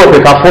jẹ́ àdúrà pé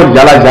ká fọ́ọ̀lù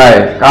yálà ìyá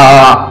ẹ̀ ká.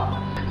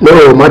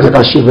 Lọ́rọ̀ má jẹ́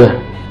ká ṣe bẹ́ẹ̀.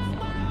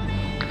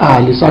 A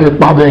lè sáré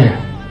pa bẹ́ẹ̀.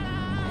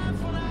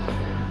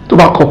 Tó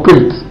bá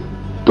cooperate,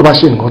 tó bá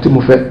ṣe nǹkan tí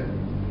mo fẹ́.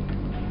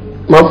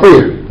 Máa fẹ́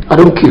yẹ, I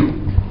don't kill.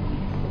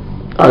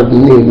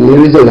 Ní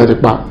reason láti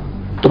pa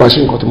tó bá ṣe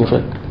nǹkan tí mo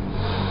fẹ́.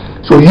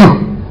 So you,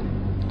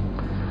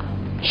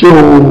 ṣé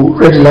o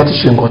ready láti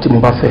ṣe nǹkan tí mo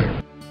bá fẹ́?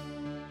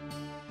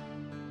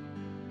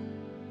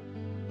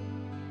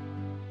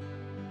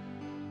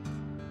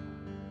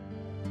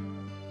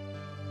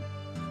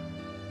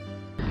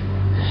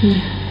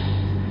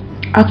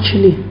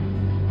 Actually,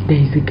 there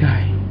is a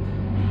guy.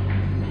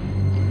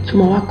 So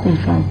ma wá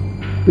confirm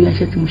bóyá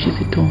iṣẹ́ tí mo ṣe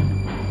sí tán.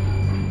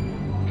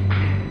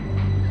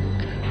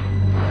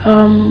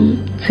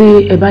 Tí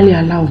ẹ bá lè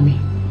allow mi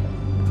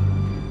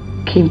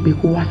kí n pè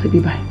kó wá síbí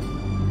báyìí.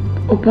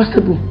 Ó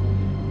possible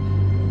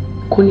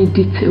kó ní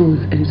details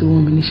ẹni tó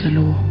wọ́n mi níṣẹ́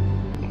lọ́wọ́.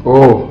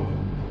 Oh,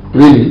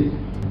 really?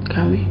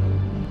 Can we?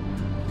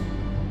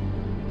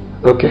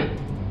 Okay,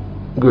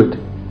 good.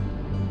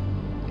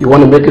 You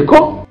want to make a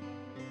call?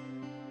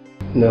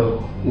 No.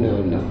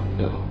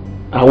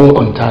 I won't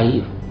untie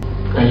you.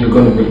 And you're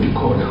going to make the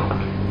call now.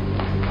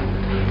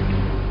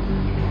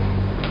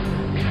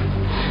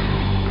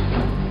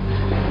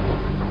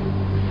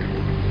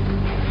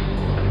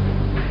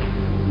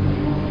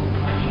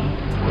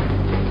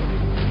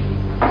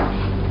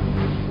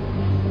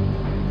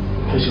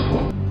 Here's your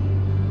phone.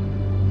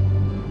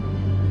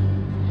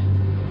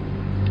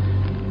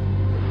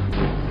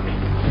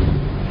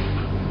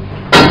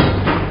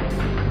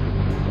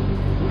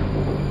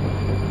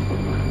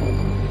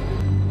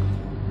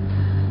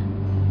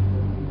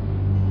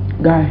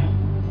 Guy,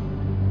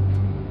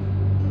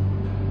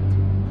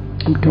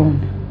 I'm done.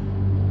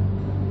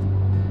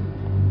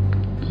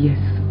 Yes,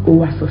 all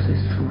was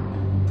successful.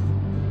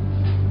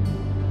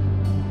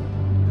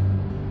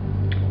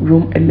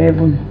 Room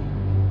 11.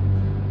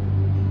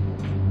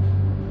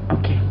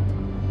 Okay.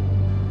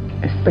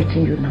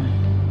 Expecting you now.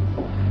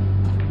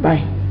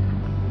 Bye.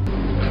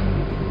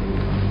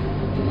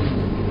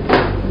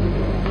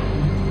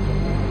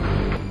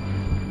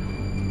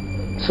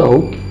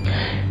 So?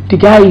 The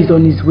guy is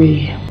on his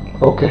way.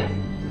 Okay,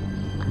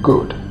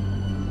 good.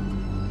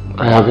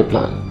 I have a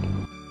plan.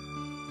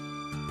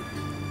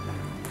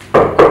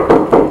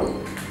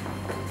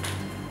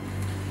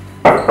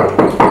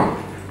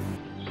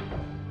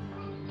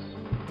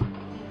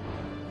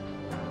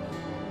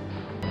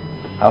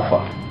 How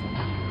far?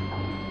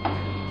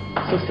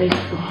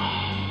 Successful.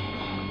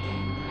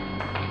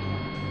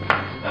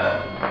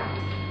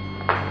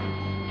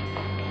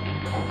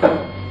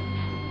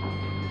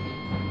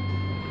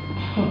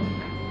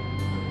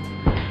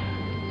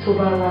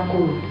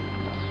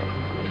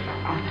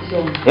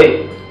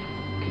 Hey!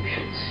 Keep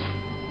shut.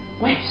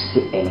 When you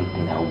say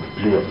anything, I will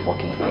blow your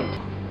fucking head.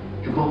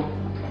 You go.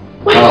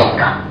 Where is she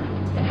gone?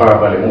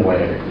 Farabalẹ̀ mú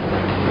wọlé rẹ̀.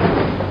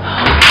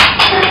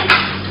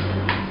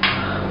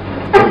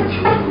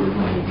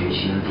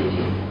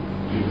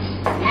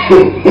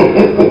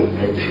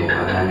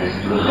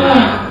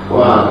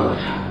 Wow.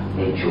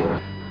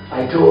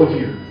 I told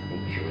you.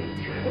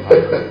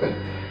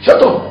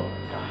 Shut up.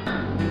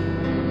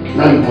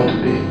 Now you want to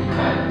pay.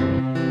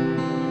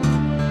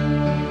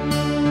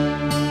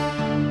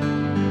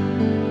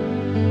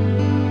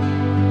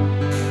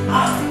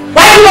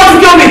 Why do you want to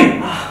kill me?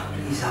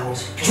 Please, I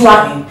was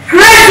driving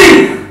crazy.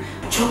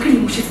 Joking,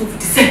 you should move to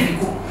the same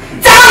people.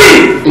 Tell me!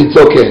 It's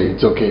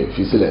okay,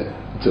 Fisile.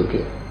 It's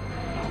okay.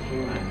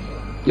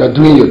 You're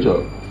doing your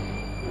job.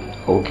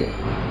 Okay.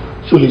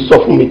 So you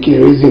sọ fún mi kí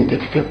reason tẹ́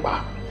fi fẹ́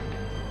pa.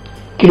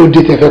 Kí ló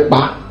dé tẹ́ fẹ́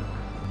pa?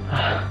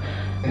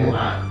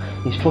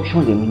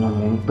 Instruction lèmi náà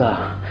mò ń gbà.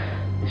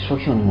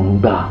 Instruction ni mò ń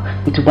gbà.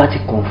 Bí tó bá ti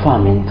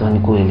confirm ẹni tán ni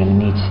kò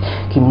eliminate.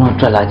 Kí mi náà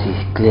try láti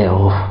clear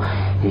off.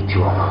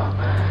 Ẹjọ́.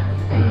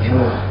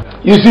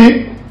 You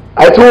see,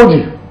 I told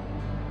you.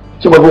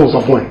 Ṣé bàbá òun sọ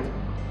fún ẹ?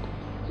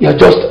 You're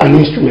just an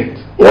instrument.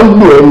 Wọ́n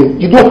lò ẹ́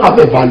ni. You don't have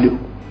a value.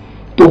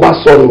 Tó bá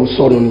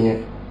sọ̀rọ̀ nìyẹn.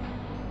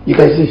 You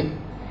can see.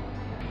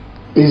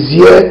 Is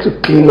here to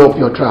clean up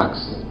your tracks.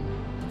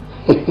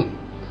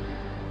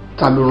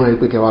 Ta ló rán ẹ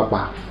pé kẹ́ wá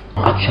pa?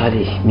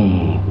 Actually,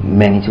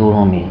 many to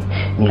run me.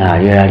 Me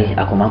rarely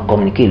I come and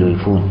communicate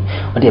with phone.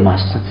 What they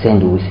must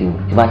send with him.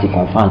 If I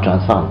confirm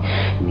transfer,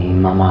 me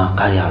mama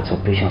carry out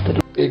operation to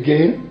the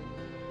again.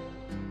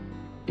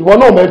 You want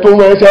no man to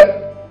me say.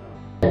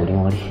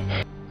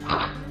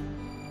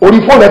 Ori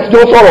phone ẹ ti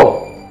jọ sọ̀rọ̀.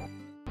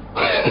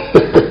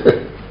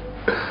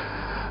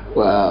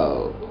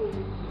 Wow,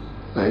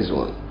 nice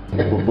one.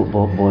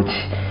 But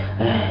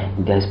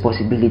there is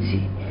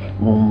possibility.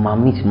 Mo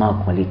meet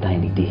Mark later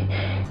in the day.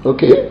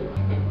 Okay.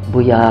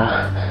 Bóyá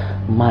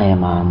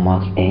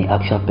Mark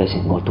actual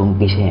person but don't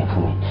be sharing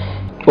for me.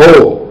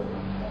 Oh,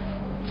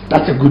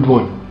 that's a good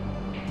one.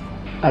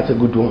 That's a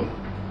good one.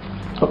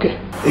 Okay.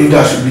 If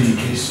that should be the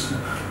case,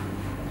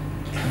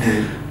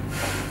 then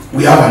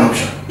we have an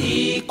option.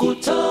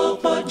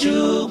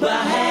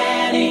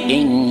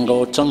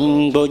 Ingo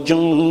tongo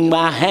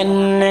jumba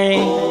henne.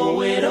 Oh,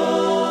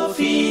 we'll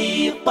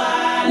fi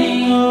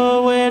pani.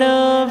 Oh,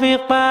 we'll fi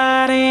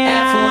pani.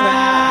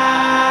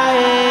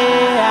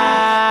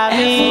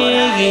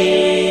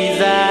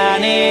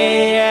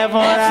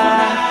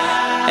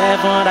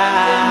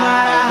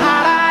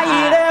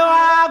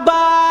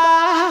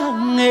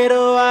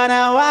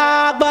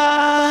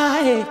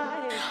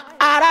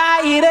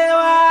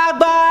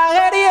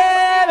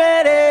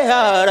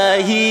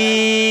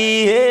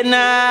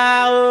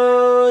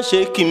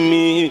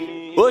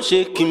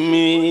 Shaking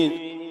me,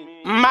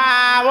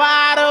 my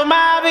water,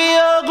 my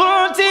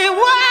ogun ti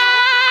wá.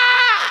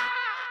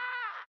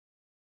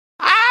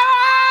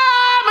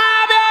 My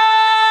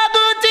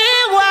ogun ti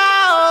wá.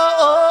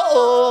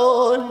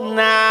 Oh,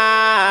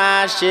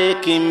 nah,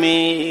 shaking me,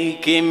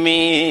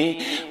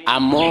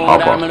 amor,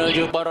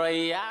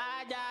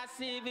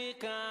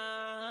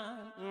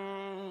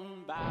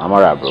 I'm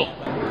alright, bro.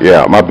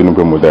 Yeah, I'm happy to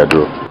be with that,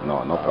 bro.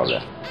 No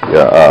problem.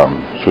 Yeah,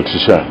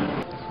 Shotisha.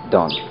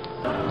 Done.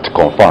 To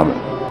confirm it.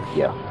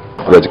 Yeah.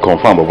 But to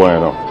confirm, but boy, you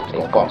know.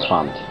 It's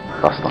confirmed.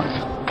 That's nice.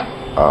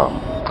 I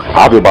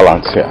have a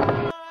balance here.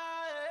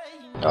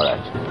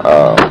 Alright.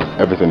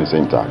 Everything is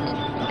intact.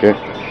 Okay?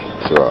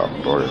 So,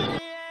 don't worry.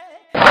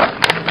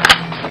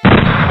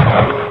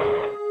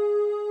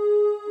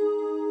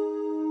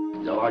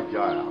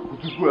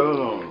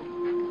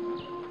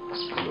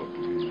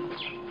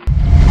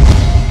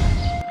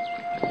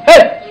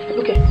 Hey!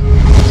 Okay.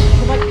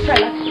 Go back to try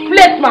that.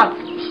 Play smart.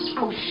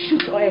 I'll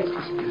shoot your head.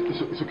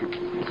 It's okay.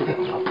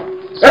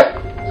 Hey!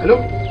 Hello?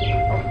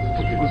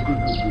 Okay, it's good.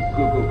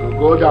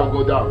 Go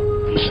down.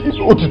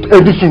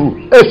 Any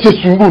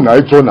suru now,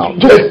 it's all now.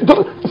 Just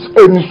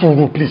any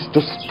suru, please.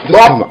 Just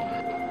come.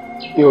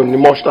 You don't need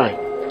much time.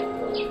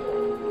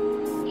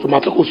 So my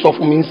talk will solve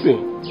for me insane.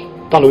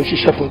 Tell him she's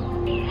chef.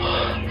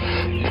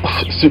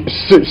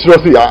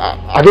 Seriously,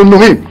 I don't know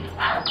him.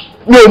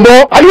 No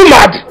more. Are you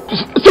mad?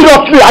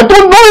 Seriously, I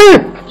don't know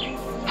him.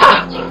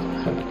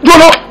 You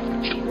know,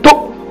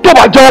 tó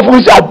bá jẹ́wọ́ fún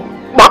iṣẹ́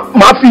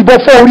máa fi ìbọn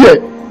fọ́ orí ẹ̀.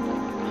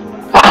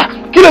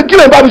 Kí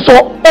lè bá mi sọ?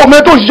 Ọmọ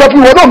ẹ tó ṣiṣẹ́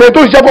fún ìwọ náà ọmọ ẹ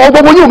tó ṣiṣẹ́ fún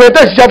ọgbọ́n yóò ọmọ ẹ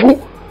tẹ́ ṣiṣẹ́ fún.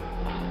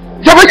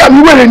 Ṣẹ́fẹ́ jà mí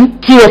wẹ̀rẹ̀ ni.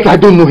 Seriously, I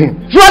don't know him.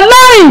 You are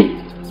lying.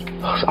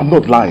 I'm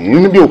not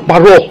lying. Mi ò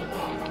parọ́.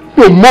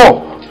 Mi ò mọ̀.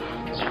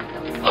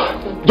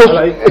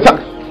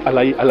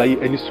 Àlàyé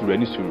ẹni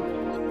sùúrù.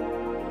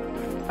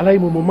 Àlàyé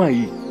mo mọ̀ máa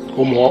yìí.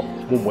 Mo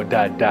mọ̀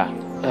dáadáa.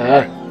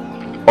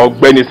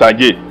 Ọ̀gbẹ́ni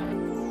Sanjay.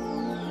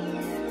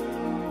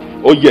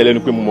 Ó yẹ lẹ́nu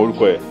pé mo mọ̀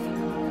orúkọ ẹ̀.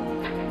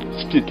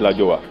 Street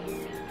lájọ wà.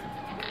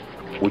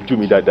 Ojú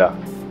mi dáadáa.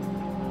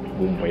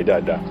 Mo mọ̀ ẹ́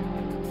dáadáa.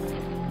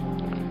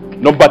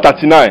 Number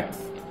 39.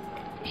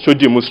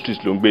 Ṣódìmú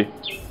street ló ń gbé.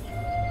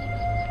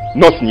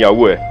 Nọ́ọ̀sì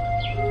níyàwó ẹ̀.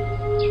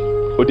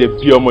 Ó dẹ̀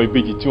bí ọmọ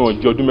ìbejì tí wọ́n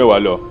jọ ọdún mẹ́wàá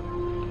lọ.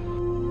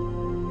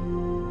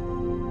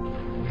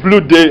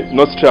 Blue Day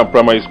Nostrum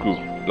Primary School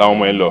làwọn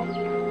ọmọ ẹ̀ lọ.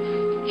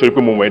 Ṣé rí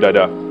pé mo mọ̀ ẹ́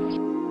dáadáa?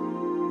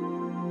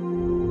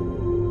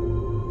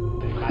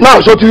 Now,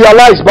 so to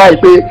realize by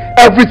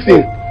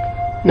everything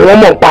ni wọ́n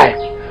mọ̀ pa ẹ̀.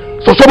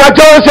 So bá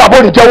jẹ́wọ́ sí àbọ̀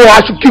ìjẹ́wọ́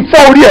I should keep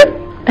for orí ẹ̀.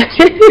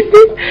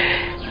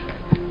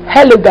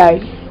 Hello guy.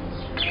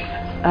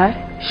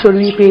 Ṣòro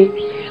wípé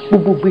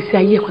gbogbo gbèsè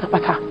ayé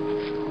pátápátá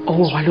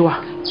ọwọ́ wa ló wà.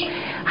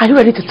 Are you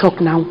ready to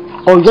talk now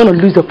or you wanna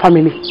lose your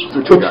family?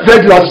 So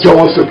beg you ask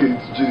Jawon so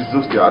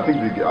Jesus, I think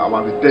I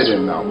might be dead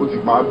end now. But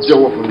if my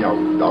Jawon for me, I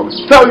will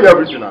tell you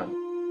everything now.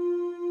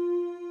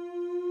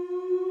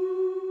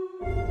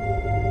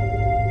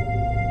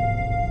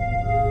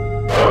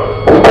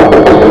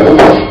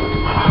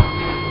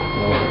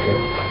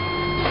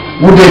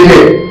 Who did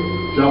it?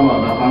 Jawon,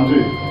 na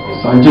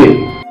Sanjay.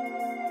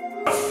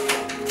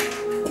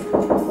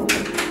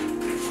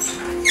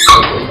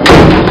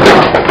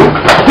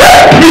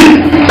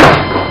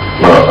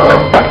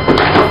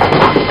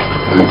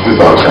 This is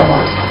our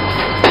chairman.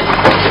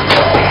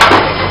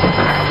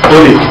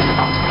 Hold it.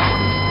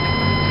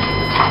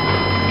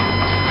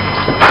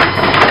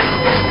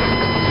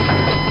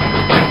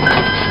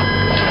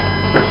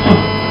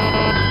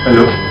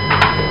 Hello.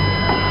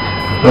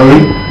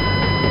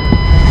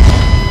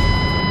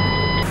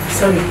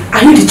 Sorry,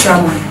 are you the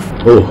chairman?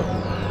 Oh,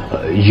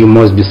 you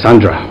must be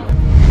Sandra.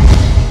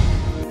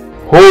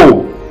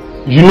 Oh,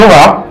 you know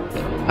her?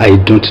 I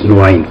don't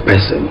know her in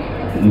person,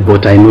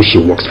 but I know she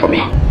works for me.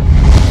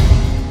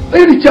 Are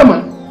you the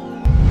chairman?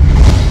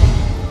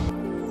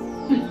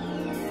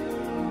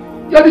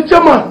 You're the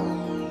chairman.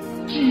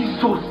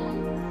 Jesus.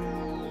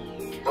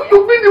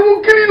 You've been the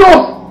one killing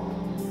us.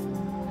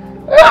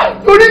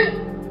 Yori.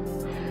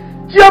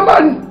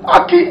 Chairman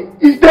Aki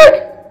is dead.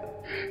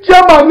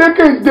 Chairman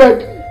Neke is dead.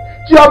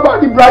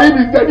 Chairman Ibrahim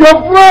is dead. Your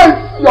friends.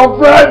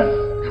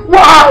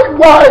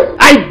 Why?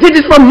 I did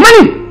it for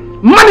money.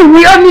 Money,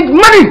 we all need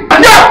money.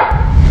 Yeah.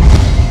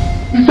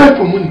 You said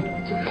for money.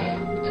 It's okay.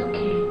 Just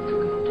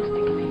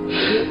take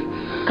it.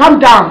 Calm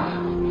down.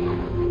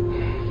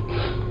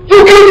 You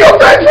give your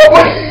friends for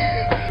money.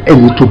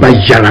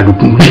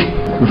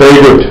 Very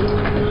good.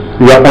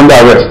 You are under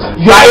arrest.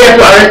 You are here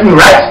to arrest me,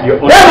 right?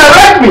 Then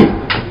arrest me.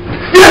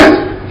 Yes.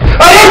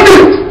 Arrest me.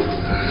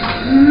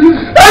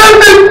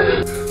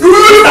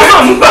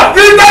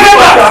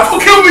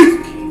 Kill me.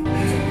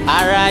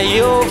 Ara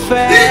yóò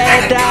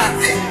fẹ́ dá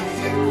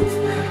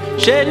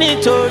ṣe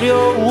nítorí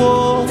owó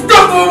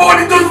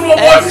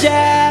ẹ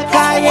jẹ́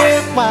káyé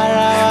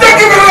para wa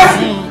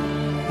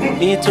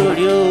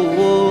nítorí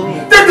owó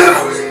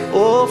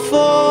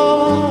òfò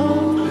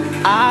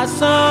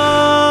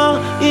asán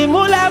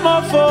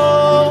ìmúlẹ̀mọ́fò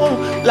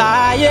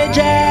láyé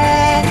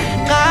jẹ́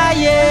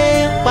káyé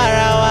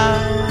para wa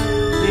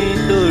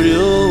nítorí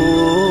owó.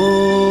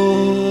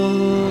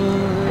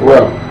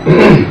 Well,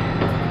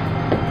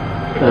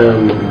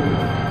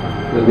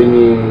 ẹbí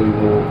ní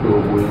mo pe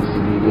owó yín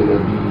síbi gẹ́gẹ́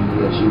bí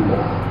ẹ ṣe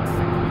mọ̀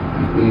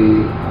wípé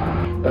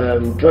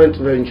joint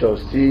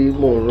ventures tí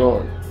mo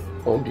run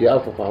on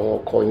behalf of àwọn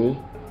ọkọ yín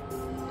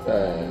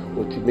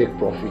o ti make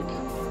profit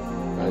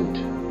and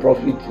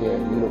profit yẹn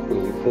ni mo pè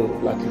yín fún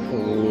láti fún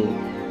yín ní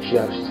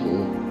shares sí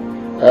yín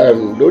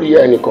lórí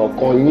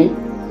ẹnìkọ̀ọ̀kan yín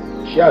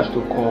shares tó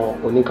kan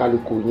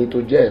oníkálukú yín tó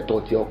jẹ́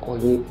ẹ̀tọ́ ti ọkọ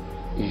yín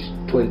is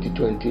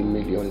 20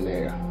 million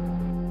naira.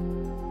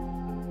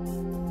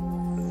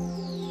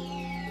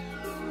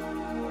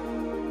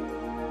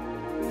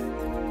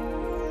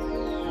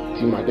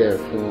 Tí màá dẹ̀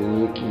fún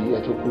yín kí ẹ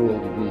tó kúrò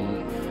níbi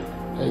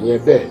ẹ̀yìn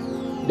ẹ̀bẹ̀.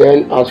 Then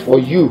as for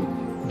you,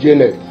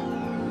 Janet,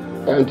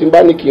 tí n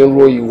bá ní kí n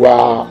ro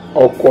ìwà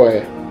ọkọ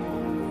ẹ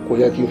kò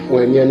yẹ kí n fún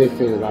ẹ ní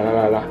anything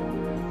rárá.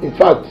 In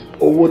fact,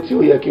 owó tí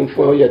ó yẹ kí n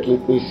fún ẹ ó yẹ kí n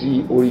pín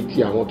sí orí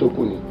ti àwọn tó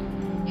kù ni.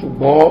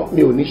 Ṣùgbọ́n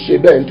mi ò ní ṣe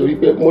bẹ́ẹ̀ nítorí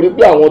pé mo rí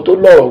pé àwọn tó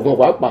lọ́rọ̀ gan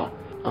pàápàá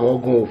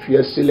àwọn gan ò fi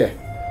ẹ́ sílẹ̀.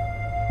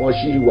 Wọ́n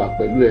ṣì wà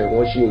pẹ̀lú ẹ,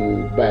 wọ́n ṣì ń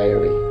bá ẹ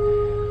rìn.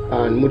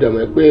 And mo dẹ̀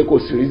mọ̀ pé kò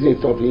sí reason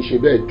tán fi ń ṣe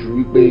bẹ́ẹ̀ ju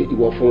wípé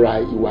ìwọ fúnra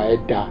ìwà ẹ̀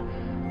dá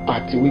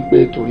àti wípé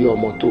torí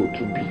ọmọ tó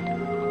tún bí.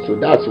 So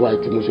that's why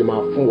tí mo ṣe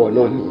máa fún wọn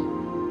náà ní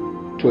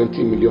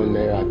 20 million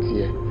naira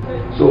tiẹ̀.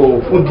 So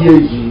fún díẹ̀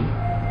yìí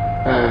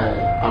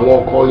àwọn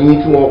ọkọ yín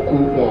tí wọ́n kú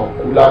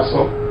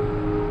lásán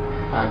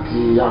àti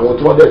àwọn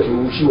tí wọ́n dẹ̀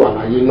tún ṣì wà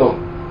láyé náà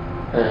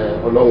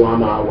Ọlọ́run á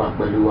máa wà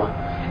pẹ̀lú wa.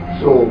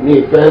 So mi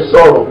ì fẹ́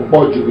sọ̀rọ̀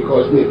púpọ̀ jù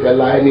because mi ì fẹ́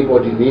la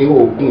anybody ní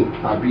oògùn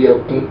àbí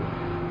ẹkún.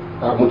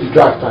 Mo ti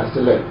draft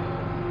sílẹ̀.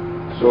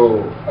 So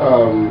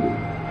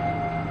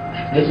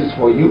this is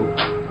for you.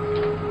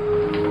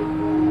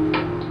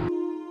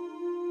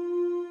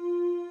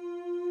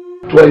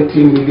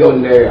 $20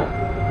 million naira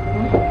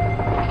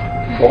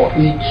for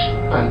each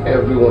and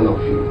every one of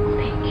you.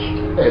 Thank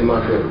you. And my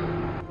friend.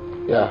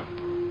 Yeah.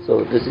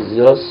 So this is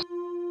yours.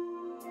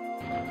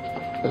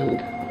 And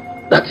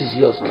that is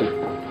yours too.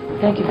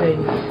 Thank you very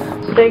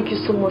much. Thank you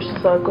so much,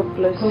 sir. God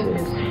bless you.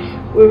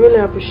 We really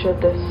appreciate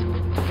this.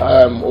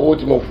 Owó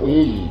tí mo fún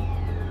yín yìí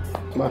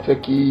máa fẹ́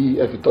kí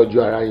ẹ fi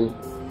tọ́jú ara yín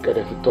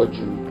kẹ́dẹ̀ fi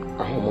tọ́jú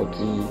àwọn ọmọ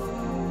tí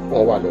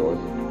wọ́n wà lọ́wọ́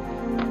yìí.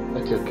 Ẹ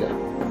jẹ́ kí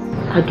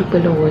a dúpẹ́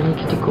lọ́wọ́ yín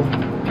gidi gan.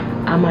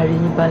 A máa rí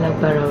yín bá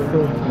lágbára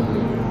Ọlọ́run.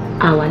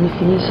 Àwa ní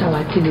fi yín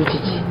ṣàwátì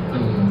lójijì.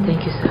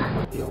 Thank you, sir.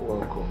 You're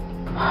welcome.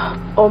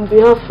 On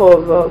behalf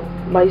of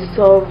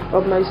myself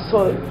and my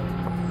son,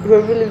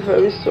 we're really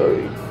very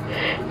sorry.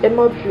 Ẹ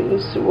má bínú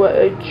sí wa,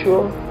 ẹ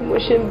jọ̀ọ́, mo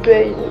ṣe ń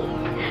bẹ̀ yín.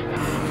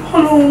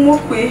 Ọlọ́run mọ̀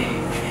pé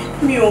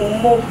mi ò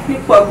mọ̀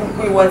nípa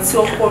gbogbo ìwà tí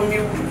ọkọ mi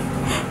wù.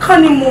 Ká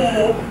ní mo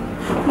mọ̀,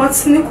 má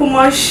ti ní kó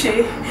má ṣe.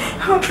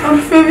 I'm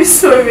very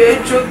sorry, ẹ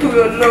jọ̀ọ́ torí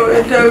Ọlọ́run,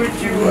 ẹ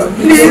dáríjì wá.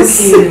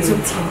 Please. It's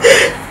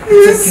okay.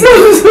 I'm so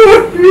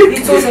sorry.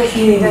 It's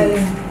okay,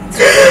 darling.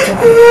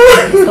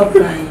 Stop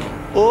crying.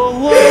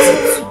 Owó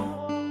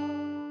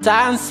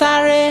tá ń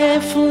sáré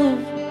fún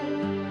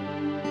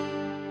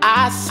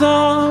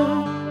asán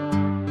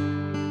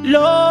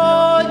ló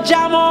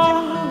jámọ́.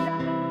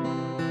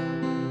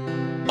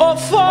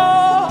 Òfò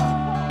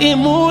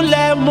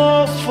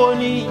ìmúlẹ̀mọ́fò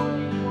ni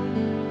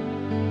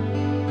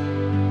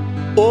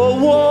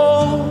owó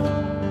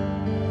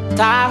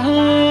tá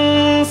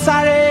ń